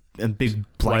a big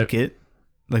blanket,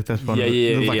 like that's one.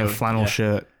 It looked like a flannel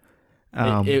shirt.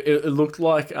 It looked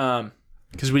like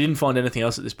because we didn't find anything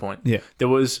else at this point. Yeah. There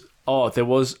was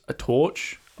a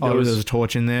torch. There was a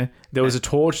torch in there. There was a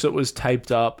torch that was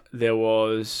taped up. There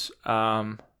was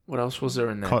what else was there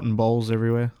in there? Cotton balls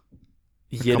everywhere.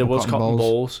 Yeah, there was cotton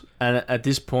balls. And at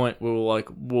this point, we were like,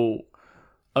 well,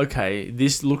 okay,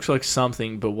 this looks like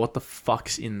something, but what the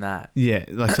fuck's in that? Yeah,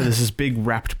 like so there's this big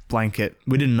wrapped blanket.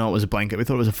 We didn't know it was a blanket. We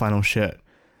thought it was a flannel shirt.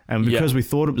 And because we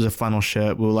thought it was a flannel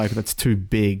shirt, we were like, that's too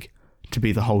big to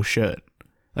be the whole shirt.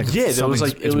 Like there was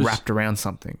like it's wrapped around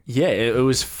something. Yeah, it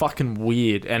was fucking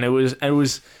weird. And it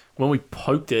was when we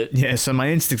poked it. Yeah, so my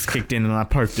instincts kicked in and I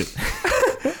poked it.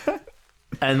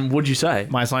 And what'd you say?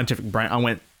 My scientific brain, I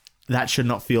went, that should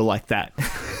not feel like that.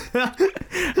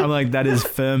 I'm like, that is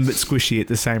firm but squishy at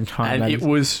the same time. And it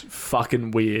was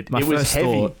fucking weird. It was heavy.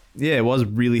 Thought, yeah, it was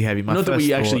really heavy. Not that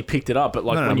we actually picked it up, but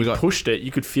like when you pushed it,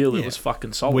 you could feel it was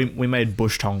fucking solid. We made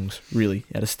bush tongs, really,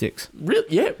 out of sticks. Really?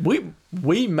 Yeah,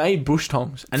 we made bush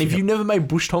tongs. And if you've never made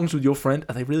bush tongs with your friend,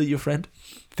 are they really your friend?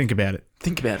 Think about it.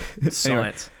 It's science.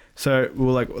 Anyway, so we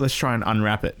were like, let's try and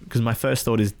unwrap it. Because my first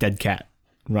thought is dead cat.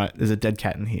 Right, there's a dead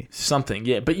cat in here. Something,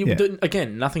 yeah. But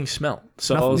again, nothing smelled.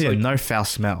 So I was like, no foul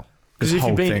smell. Because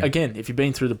if you've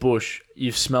been through the bush,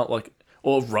 you've smelt like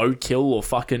or roadkill or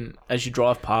fucking as you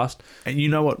drive past. And you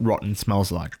know what rotten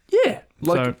smells like. Yeah.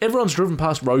 Like everyone's driven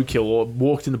past roadkill or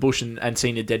walked in the bush and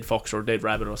seen a dead fox or a dead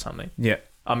rabbit or something. Yeah.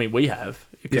 I mean, we have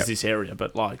because this area,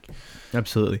 but like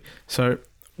absolutely. So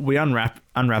we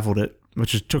unraveled it,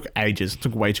 which took ages. It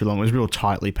took way too long. It was real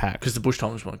tightly packed. Because the bush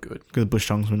tongs weren't good. Because the bush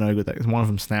tongs were no good. One of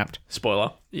them snapped.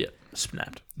 Spoiler. Yeah,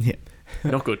 snapped. Yeah.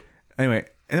 Not good. Anyway,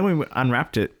 and then we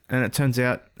unwrapped it, and it turns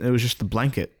out it was just the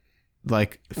blanket,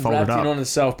 like folded wrapped up. in on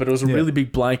itself, but it was a really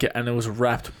big blanket, and it was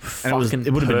wrapped fucking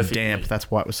it would have been perfectly. damp. That's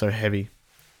why it was so heavy.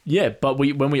 Yeah, but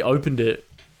when we opened it,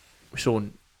 we saw a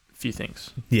few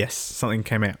things. Yes, something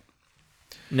came out.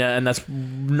 No, and that's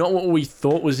not what we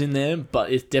thought was in there,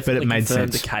 but it definitely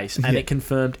confirmed the case, and it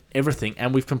confirmed everything,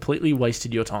 and we've completely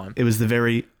wasted your time. It was the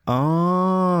very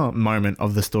moment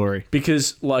of the story.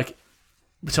 Because, like,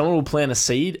 someone will plant a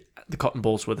seed, the cotton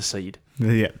balls were the seed.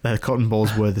 Yeah, the cotton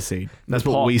balls were the seed. That's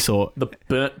what we saw. The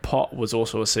burnt pot was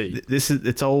also a seed.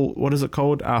 It's all, what is it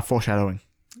called? Foreshadowing.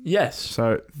 Yes.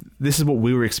 So this is what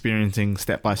we were experiencing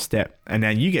step by step, and now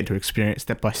you get to experience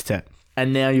step by step.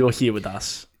 And now you're here with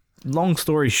us. Long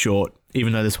story short,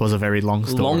 even though this was a very long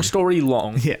story. Long story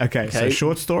long. Yeah, okay. So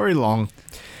short story long.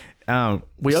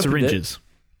 We syringes.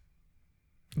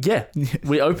 Yeah.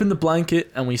 We opened the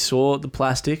blanket and we saw the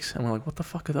plastics and we're like, what the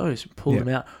fuck are those? We pulled them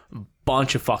out. A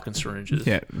bunch of fucking syringes.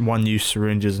 Yeah, one-use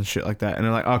syringes and shit like that. And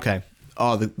they're like, okay.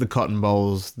 Oh, the cotton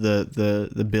balls,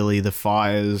 the billy, the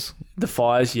fires. The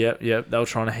fires, yeah. They were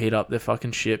trying to heat up their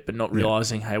fucking shit, but not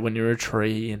realizing, hey, when you're a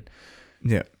tree and...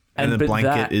 Yeah. And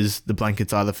the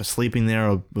blanket's either for sleeping there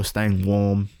or staying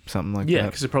warm, something like that. Yeah,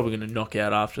 because they're probably going to knock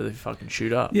out after they fucking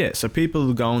shoot up. Yeah, so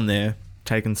people are going there,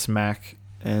 taking smack,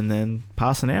 and then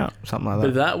passing out, something like that.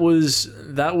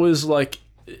 But that was like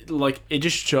it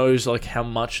just shows like how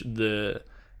much the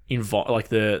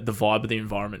vibe of the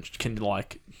environment can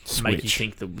like make you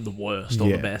think the worst or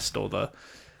the best or the.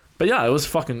 But yeah, it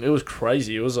was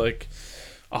crazy. It was like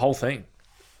a whole thing.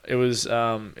 It was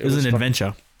an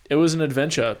adventure. It was an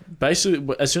adventure.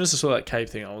 Basically, as soon as I saw that cave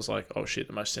thing, I was like, "Oh shit,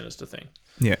 the most sinister thing."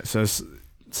 Yeah, so it's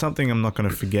something I'm not going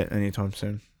to forget anytime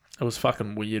soon. It was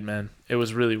fucking weird, man. It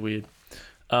was really weird.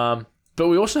 But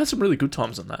we also had some really good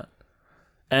times on that.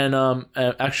 And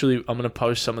actually, I'm going to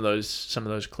post some of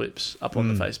those clips up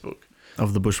on the Facebook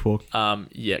of the bushwalk.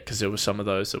 Yeah, because there were some of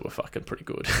those that were fucking pretty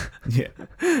good. Yeah.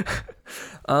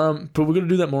 But we're going to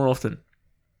do that more often,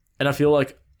 and I feel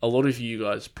like a lot of you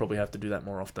guys probably have to do that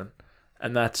more often.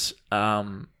 And that's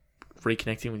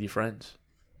reconnecting with your friends,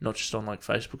 not just on like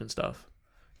Facebook and stuff,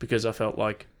 because I felt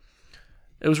like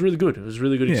it was really good. It was a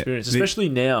really good experience, especially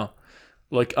now.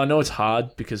 Like I know it's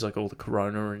hard because like all the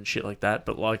corona and shit like that,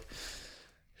 but like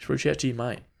just reach out to your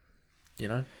mate, you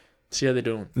know, see how they're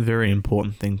doing. Very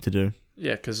important thing to do.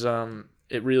 Yeah, because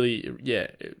it was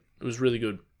really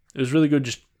good. It was really good,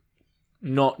 just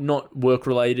not work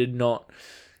related, and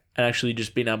actually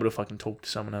just being able to fucking talk to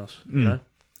someone else, you know.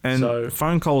 And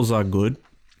phone calls are good.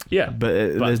 Yeah.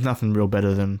 But there's nothing real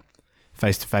better than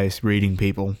face-to-face reading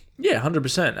people. Yeah,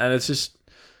 100%. And it's just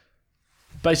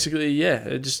basically,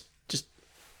 it just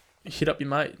hit up your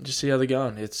mate and just see how they're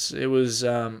going. It was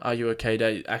Are You Okay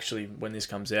Day. Actually, when this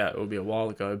comes out, it will be a while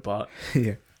ago, but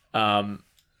Yeah.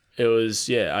 it was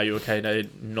Are You Okay Day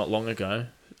not long ago.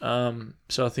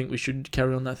 So I think we should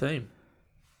carry on that theme,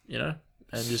 and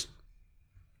just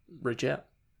reach out,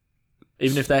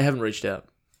 even if they haven't reached out.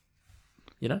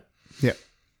 Yeah.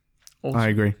 Awesome. I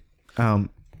agree.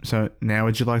 So now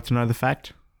would you like to know the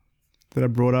fact that I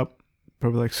brought up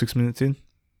probably like 6 minutes in?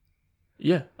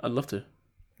 Yeah, I'd love to.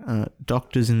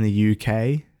 Doctors in the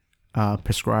UK are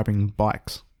prescribing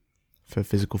bikes for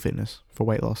physical fitness, for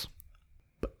weight loss.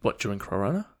 But what, during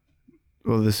Corona?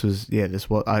 Well,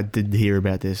 I did hear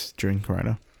about this during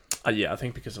Corona. Yeah, I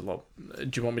think because a lot.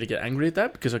 Do you want me to get angry at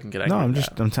that? Because I can get No, angry.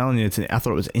 I'm telling you, I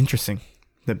thought it was interesting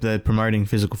that they're promoting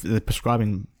they're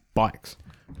prescribing bikes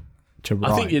to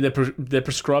ride. I think they're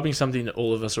prescribing something that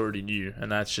all of us already knew,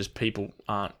 and that's just people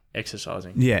aren't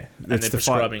exercising. Yeah, and they're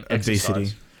prescribing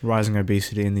obesity, rising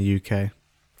obesity in the UK.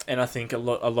 And I think a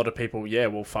lot of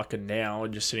people, fucking now are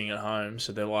just sitting at home,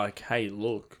 so they're like, hey,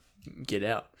 look, get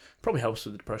out. Probably helps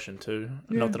with the depression too.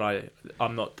 Yeah. Not that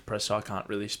I'm not depressed, so I can't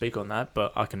really speak on that,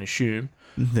 but I can assume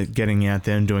that getting out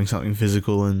there and doing something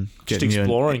physical and just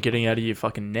exploring, getting out of your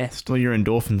fucking nest. Well, your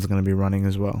endorphins are going to be running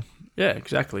as well. Yeah,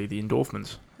 exactly. The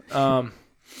endorphins. I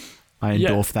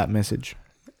endorse that message.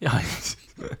 Yeah.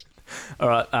 All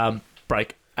right.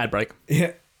 Break. Ad break.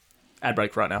 Yeah. Ad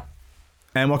break right now.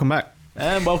 And welcome back.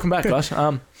 And welcome back, guys.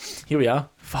 Here we are.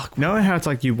 Fuck. You know how it's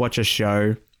like you watch a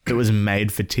show that was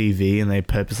made for TV and they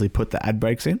purposely put the ad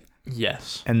breaks in?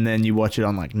 Yes. And then you watch it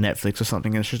on like Netflix or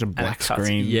something and it's just a black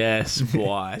screen. Yes,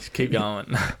 boy. Keep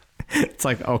going. It's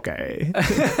like, okay.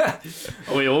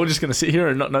 Are we all just going to sit here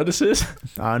and not notice this?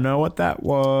 I know what that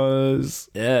was.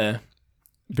 Yeah.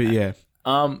 But yeah.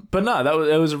 But no,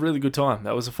 that was a really good time.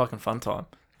 That was a fucking fun time.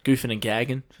 Goofing and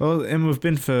gagging. Well, and we've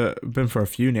been for a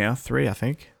few now, 3, I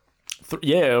think.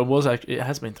 It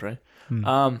has been 3.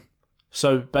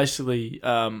 So basically,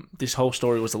 this whole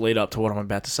story was the lead up to what I'm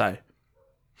about to say.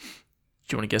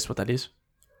 Do you want to guess what that is?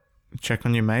 Check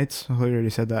on your mates. I thought you already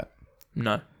said that.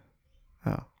 No.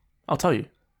 Oh. I'll tell you.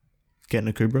 Getting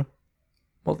a Cobra?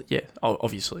 Well, yeah,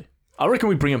 obviously. I reckon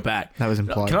we bring him back. That was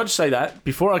implied. Can I just say that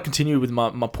before I continue with my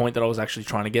point that I was actually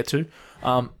trying to get to?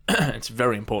 It's a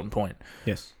very important point.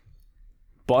 Yes.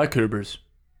 Buy Cobras.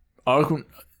 I reckon.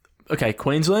 Okay,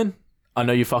 Queensland. I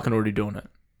know you're fucking already doing it,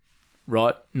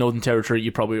 right? Northern Territory,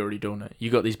 you're probably already doing it. You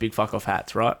got these big fuck off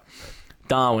hats, right?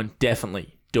 Darwin,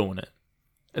 definitely doing it.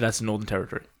 That's the Northern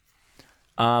Territory.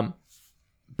 Buy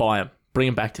them. Bring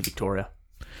them back to Victoria.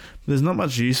 There's not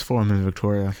much use for them in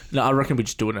Victoria. No, I reckon we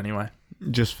just do it anyway.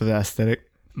 Just for the aesthetic.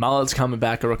 Mullet's coming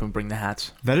back. I reckon we bring the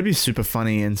hats. That'd be super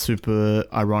funny and super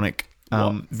ironic.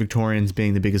 Victorians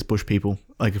being the biggest bush people.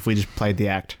 Like if we just played the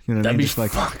act. You know what I That'd mean? be Just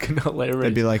like, fucking hilarious.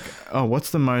 they'd be like, oh,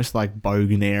 what's the most like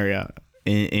bogan area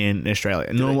in Australia?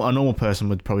 A normal person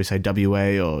would probably say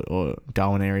WA or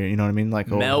Darwin area. You know what I mean?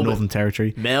 Like or Melbourne. Northern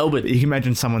Territory. Melbourne. You can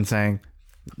imagine someone saying,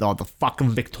 "Oh, the fucking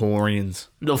Victorians."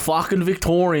 The fucking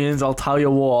Victorians, I'll tell you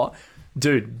what.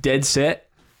 Dude, dead set.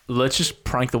 Let's just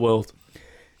prank the world.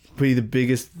 Be the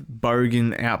biggest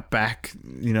bogan outback,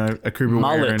 a Cobra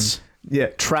Mullets. Yeah.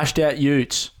 Trashed out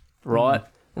utes, right?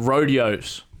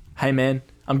 Rodeos. Hey, man,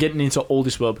 I'm getting into all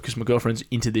this world because my girlfriend's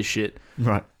into this shit.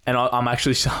 Right. And I'm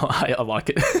actually so... I like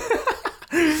it.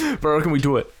 But I reckon we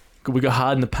do it. We go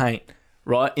hard in the paint,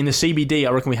 right? In the CBD,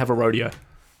 I reckon we have a rodeo.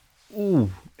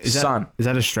 Ooh. Is that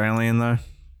Australian, though?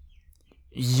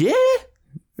 Yeah.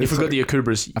 If we got the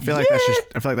Akubras. I feel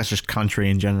like that's just country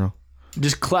in general.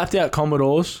 Just clapped out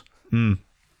Commodores and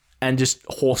just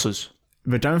horses.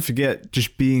 But don't forget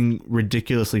just being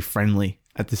ridiculously friendly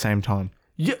at the same time.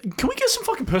 Yeah, can we get some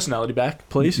fucking personality back,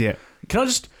 please? Yeah. Can I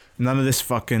just... None of this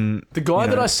fucking... The guy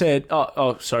that I said...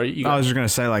 Oh, sorry. I was just going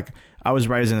to say, like, I was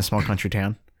raised in a small country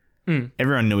town.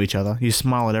 Everyone knew each other. You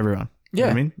smile at everyone. Yeah. You know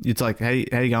what I mean? It's like, hey,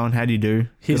 how you going? How do you do?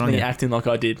 Here's me acting like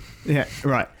I did. Yeah,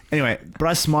 right. Anyway, but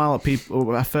I smile at people.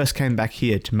 When I first came back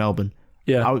here to Melbourne,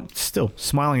 Yeah. I was still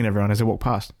smiling at everyone as I walked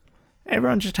past.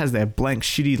 Everyone just has their blank,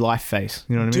 shitty life face.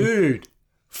 You know what I mean? Dude,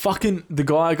 fucking the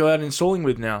guy I go out installing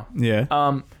with now.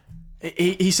 Yeah.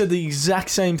 He said the exact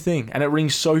same thing, and it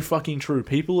rings so fucking true.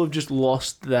 People have just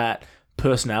lost that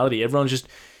personality. Everyone's just...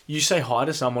 You say hi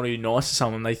to someone or you're nice to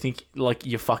someone, they think like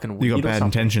you're fucking weird. You got or bad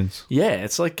something. intentions. Yeah,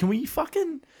 it's like, can we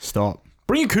fucking... Stop.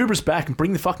 Bring your Kubras back and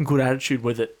bring the fucking good attitude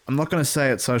with it. I'm not going to say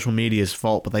it's social media's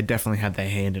fault, but they definitely had their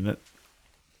hand in it.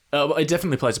 It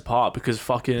definitely plays a part because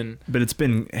fucking... But it's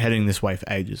been heading this way for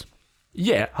ages.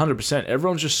 Yeah, 100%.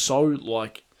 Everyone's just so,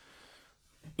 like,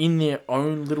 in their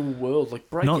own little world. Like,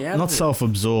 break out of Not it.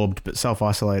 self-absorbed, but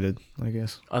self-isolated, I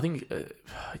guess. I think,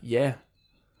 yeah.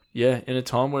 Yeah, in a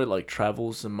time where like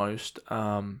travel's the most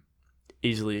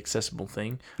easily accessible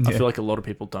thing, I Yeah. feel like a lot of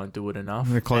people don't do it enough.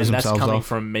 They close and that's themselves coming off.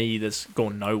 from me that's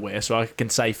gone nowhere, so I can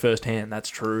say firsthand that's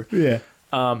true. Yeah.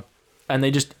 And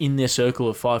they just in their circle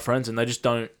of 5 friends and they just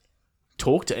don't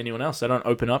talk to anyone else. They don't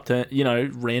open up to,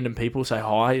 random people, say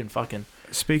hi and fucking...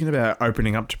 Speaking about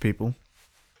opening up to people,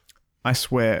 I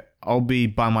swear I'll be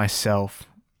by myself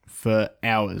for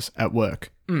hours at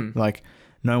work. Like,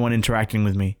 no one interacting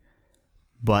with me.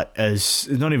 But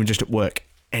not even just at work,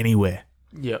 anywhere.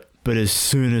 Yep. But as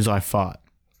soon as I fart,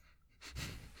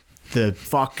 the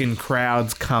fucking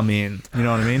crowds come in. You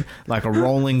know what I mean? Like a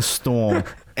rolling storm.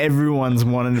 Everyone's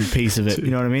wanting a piece of it.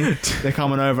 You know what I mean? They're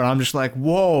coming over and I'm just like,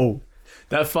 whoa.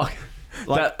 That fuck...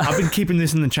 Like, I've been keeping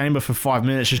this in the chamber for 5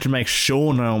 minutes just to make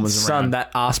sure no one was around. Son, that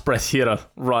ass breath hitter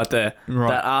right there. Right.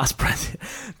 That ass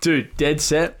breath. Dude, dead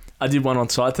set. I did one on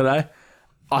site today.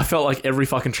 I felt like every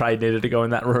fucking trade needed to go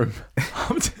in that room.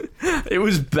 It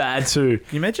was bad too. Can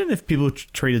you imagine if people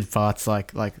treated farts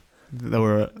like they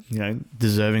were,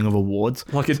 deserving of awards?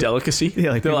 Like a delicacy.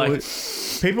 Yeah, like They're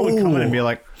people would come in and "Ooh." be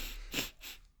like,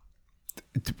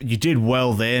 "You did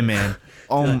well there, man.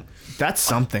 That's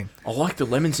something." I like the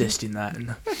lemon zest in that.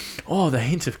 And, the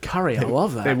hint of curry. I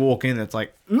love that. They walk in, it's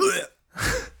like,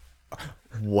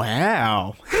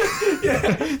 wow.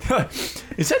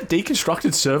 Is that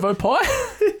deconstructed servo pie?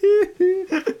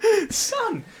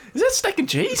 Son, is that steak and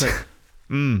cheese?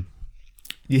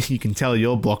 You can tell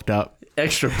you're blocked up.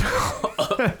 Extra.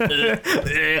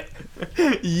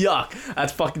 Yuck.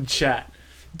 That's fucking chat.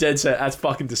 Dead set. That's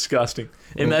fucking disgusting.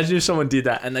 Imagine if someone did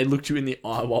that and they looked you in the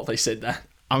eye while they said that.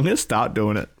 I'm going to start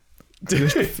doing it.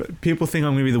 Dude. People think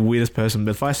I'm going to be the weirdest person,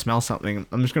 but if I smell something,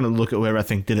 I'm just going to look at whoever I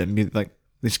think did it and be like,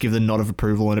 just give the nod of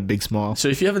approval and a big smile. So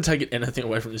if you haven't taken anything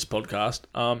away from this podcast,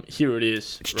 here it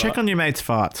is. Just check on your mate's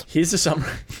farts Here's the summary.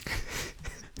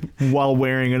 while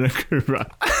wearing an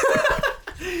Akubra.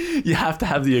 You have to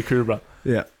have the Akubra.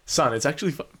 Yeah. Son, it's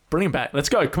actually... Bring it back. Let's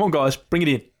go. Come on, guys. Bring it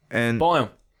in. And Buy them.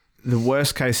 the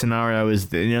worst case scenario is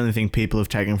the only thing people have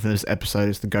taken from this episode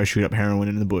is to go shoot up heroin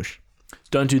in the bush.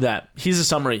 Don't do that. Here's a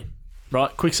summary.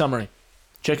 Right? Quick summary.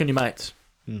 Check on your mates.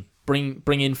 Bring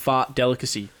in fart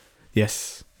delicacy.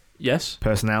 Yes. Yes?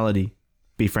 Personality.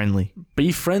 Be friendly.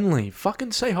 Be friendly.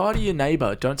 Fucking say hi to your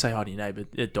neighbour. Don't say hi to your neighbour.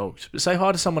 They're dogs. But say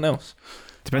hi to someone else.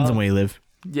 Depends on where you live.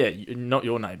 Yeah, not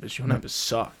your neighbours. Your neighbours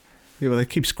suck. Yeah, well, they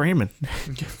keep screaming.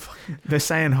 They're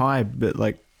saying hi, but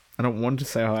like, I don't want to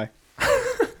say hi.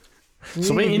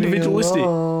 So being individualistic.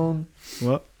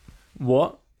 What?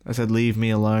 What? I said, leave me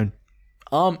alone.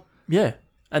 Yeah.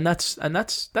 And that's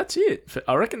it.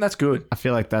 I reckon that's good. I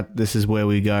feel like that this is where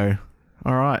we go.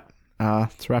 All right,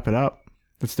 let's wrap it up.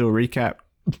 Let's do a recap.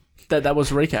 That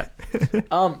was a recap.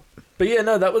 But yeah,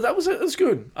 no, that was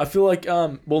good. I feel like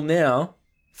now,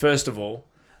 first of all,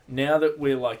 now that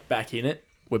we're like back in it,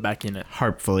 we're back in it.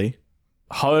 Hopefully.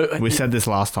 We said this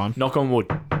last time. Knock on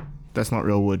wood. That's not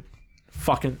real wood.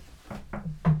 Fucking.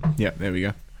 Yep, there we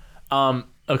go.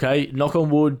 Okay, knock on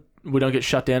wood. We don't get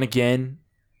shut down again,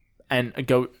 and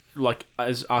go like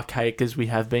as archaic as we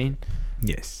have been.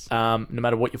 Yes. No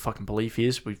matter what your fucking belief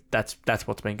is, that's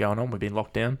what's been going on. We've been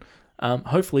locked down.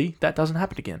 Hopefully that doesn't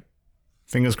happen again.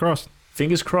 Fingers crossed.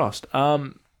 Fingers crossed.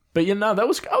 But that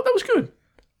was good.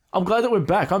 I'm glad that we're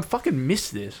back. I'm fucking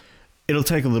missed this. It'll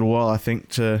take a little while, I think,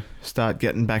 to start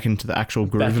getting back into the actual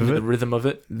groove Back of into it. the rhythm of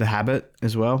it. The habit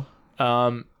as well.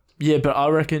 Yeah, but I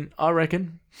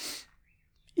reckon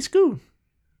it's good.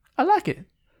 I like it.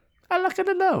 I like it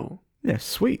a lot. Yeah,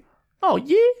 sweet. Oh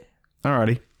yeah.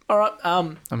 Alrighty. All right.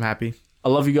 I'm happy. I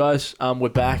love you guys. We're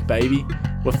back, baby.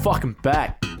 We're fucking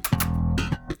back.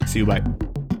 See you, mate.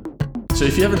 So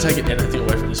if you haven't taken anything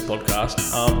away from this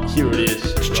podcast, here it is.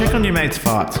 Just check on your mate's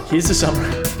farts Here's the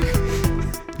summary.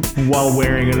 while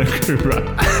wearing an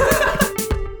Akubra.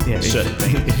 Yeah,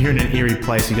 Certainly. if you're in an eerie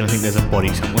place, you're going to think there's a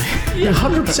body somewhere. Yeah,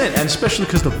 100%. And especially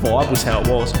because the vibe was how it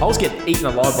was. I was getting eaten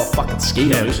alive by fucking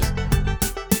mosquitoes.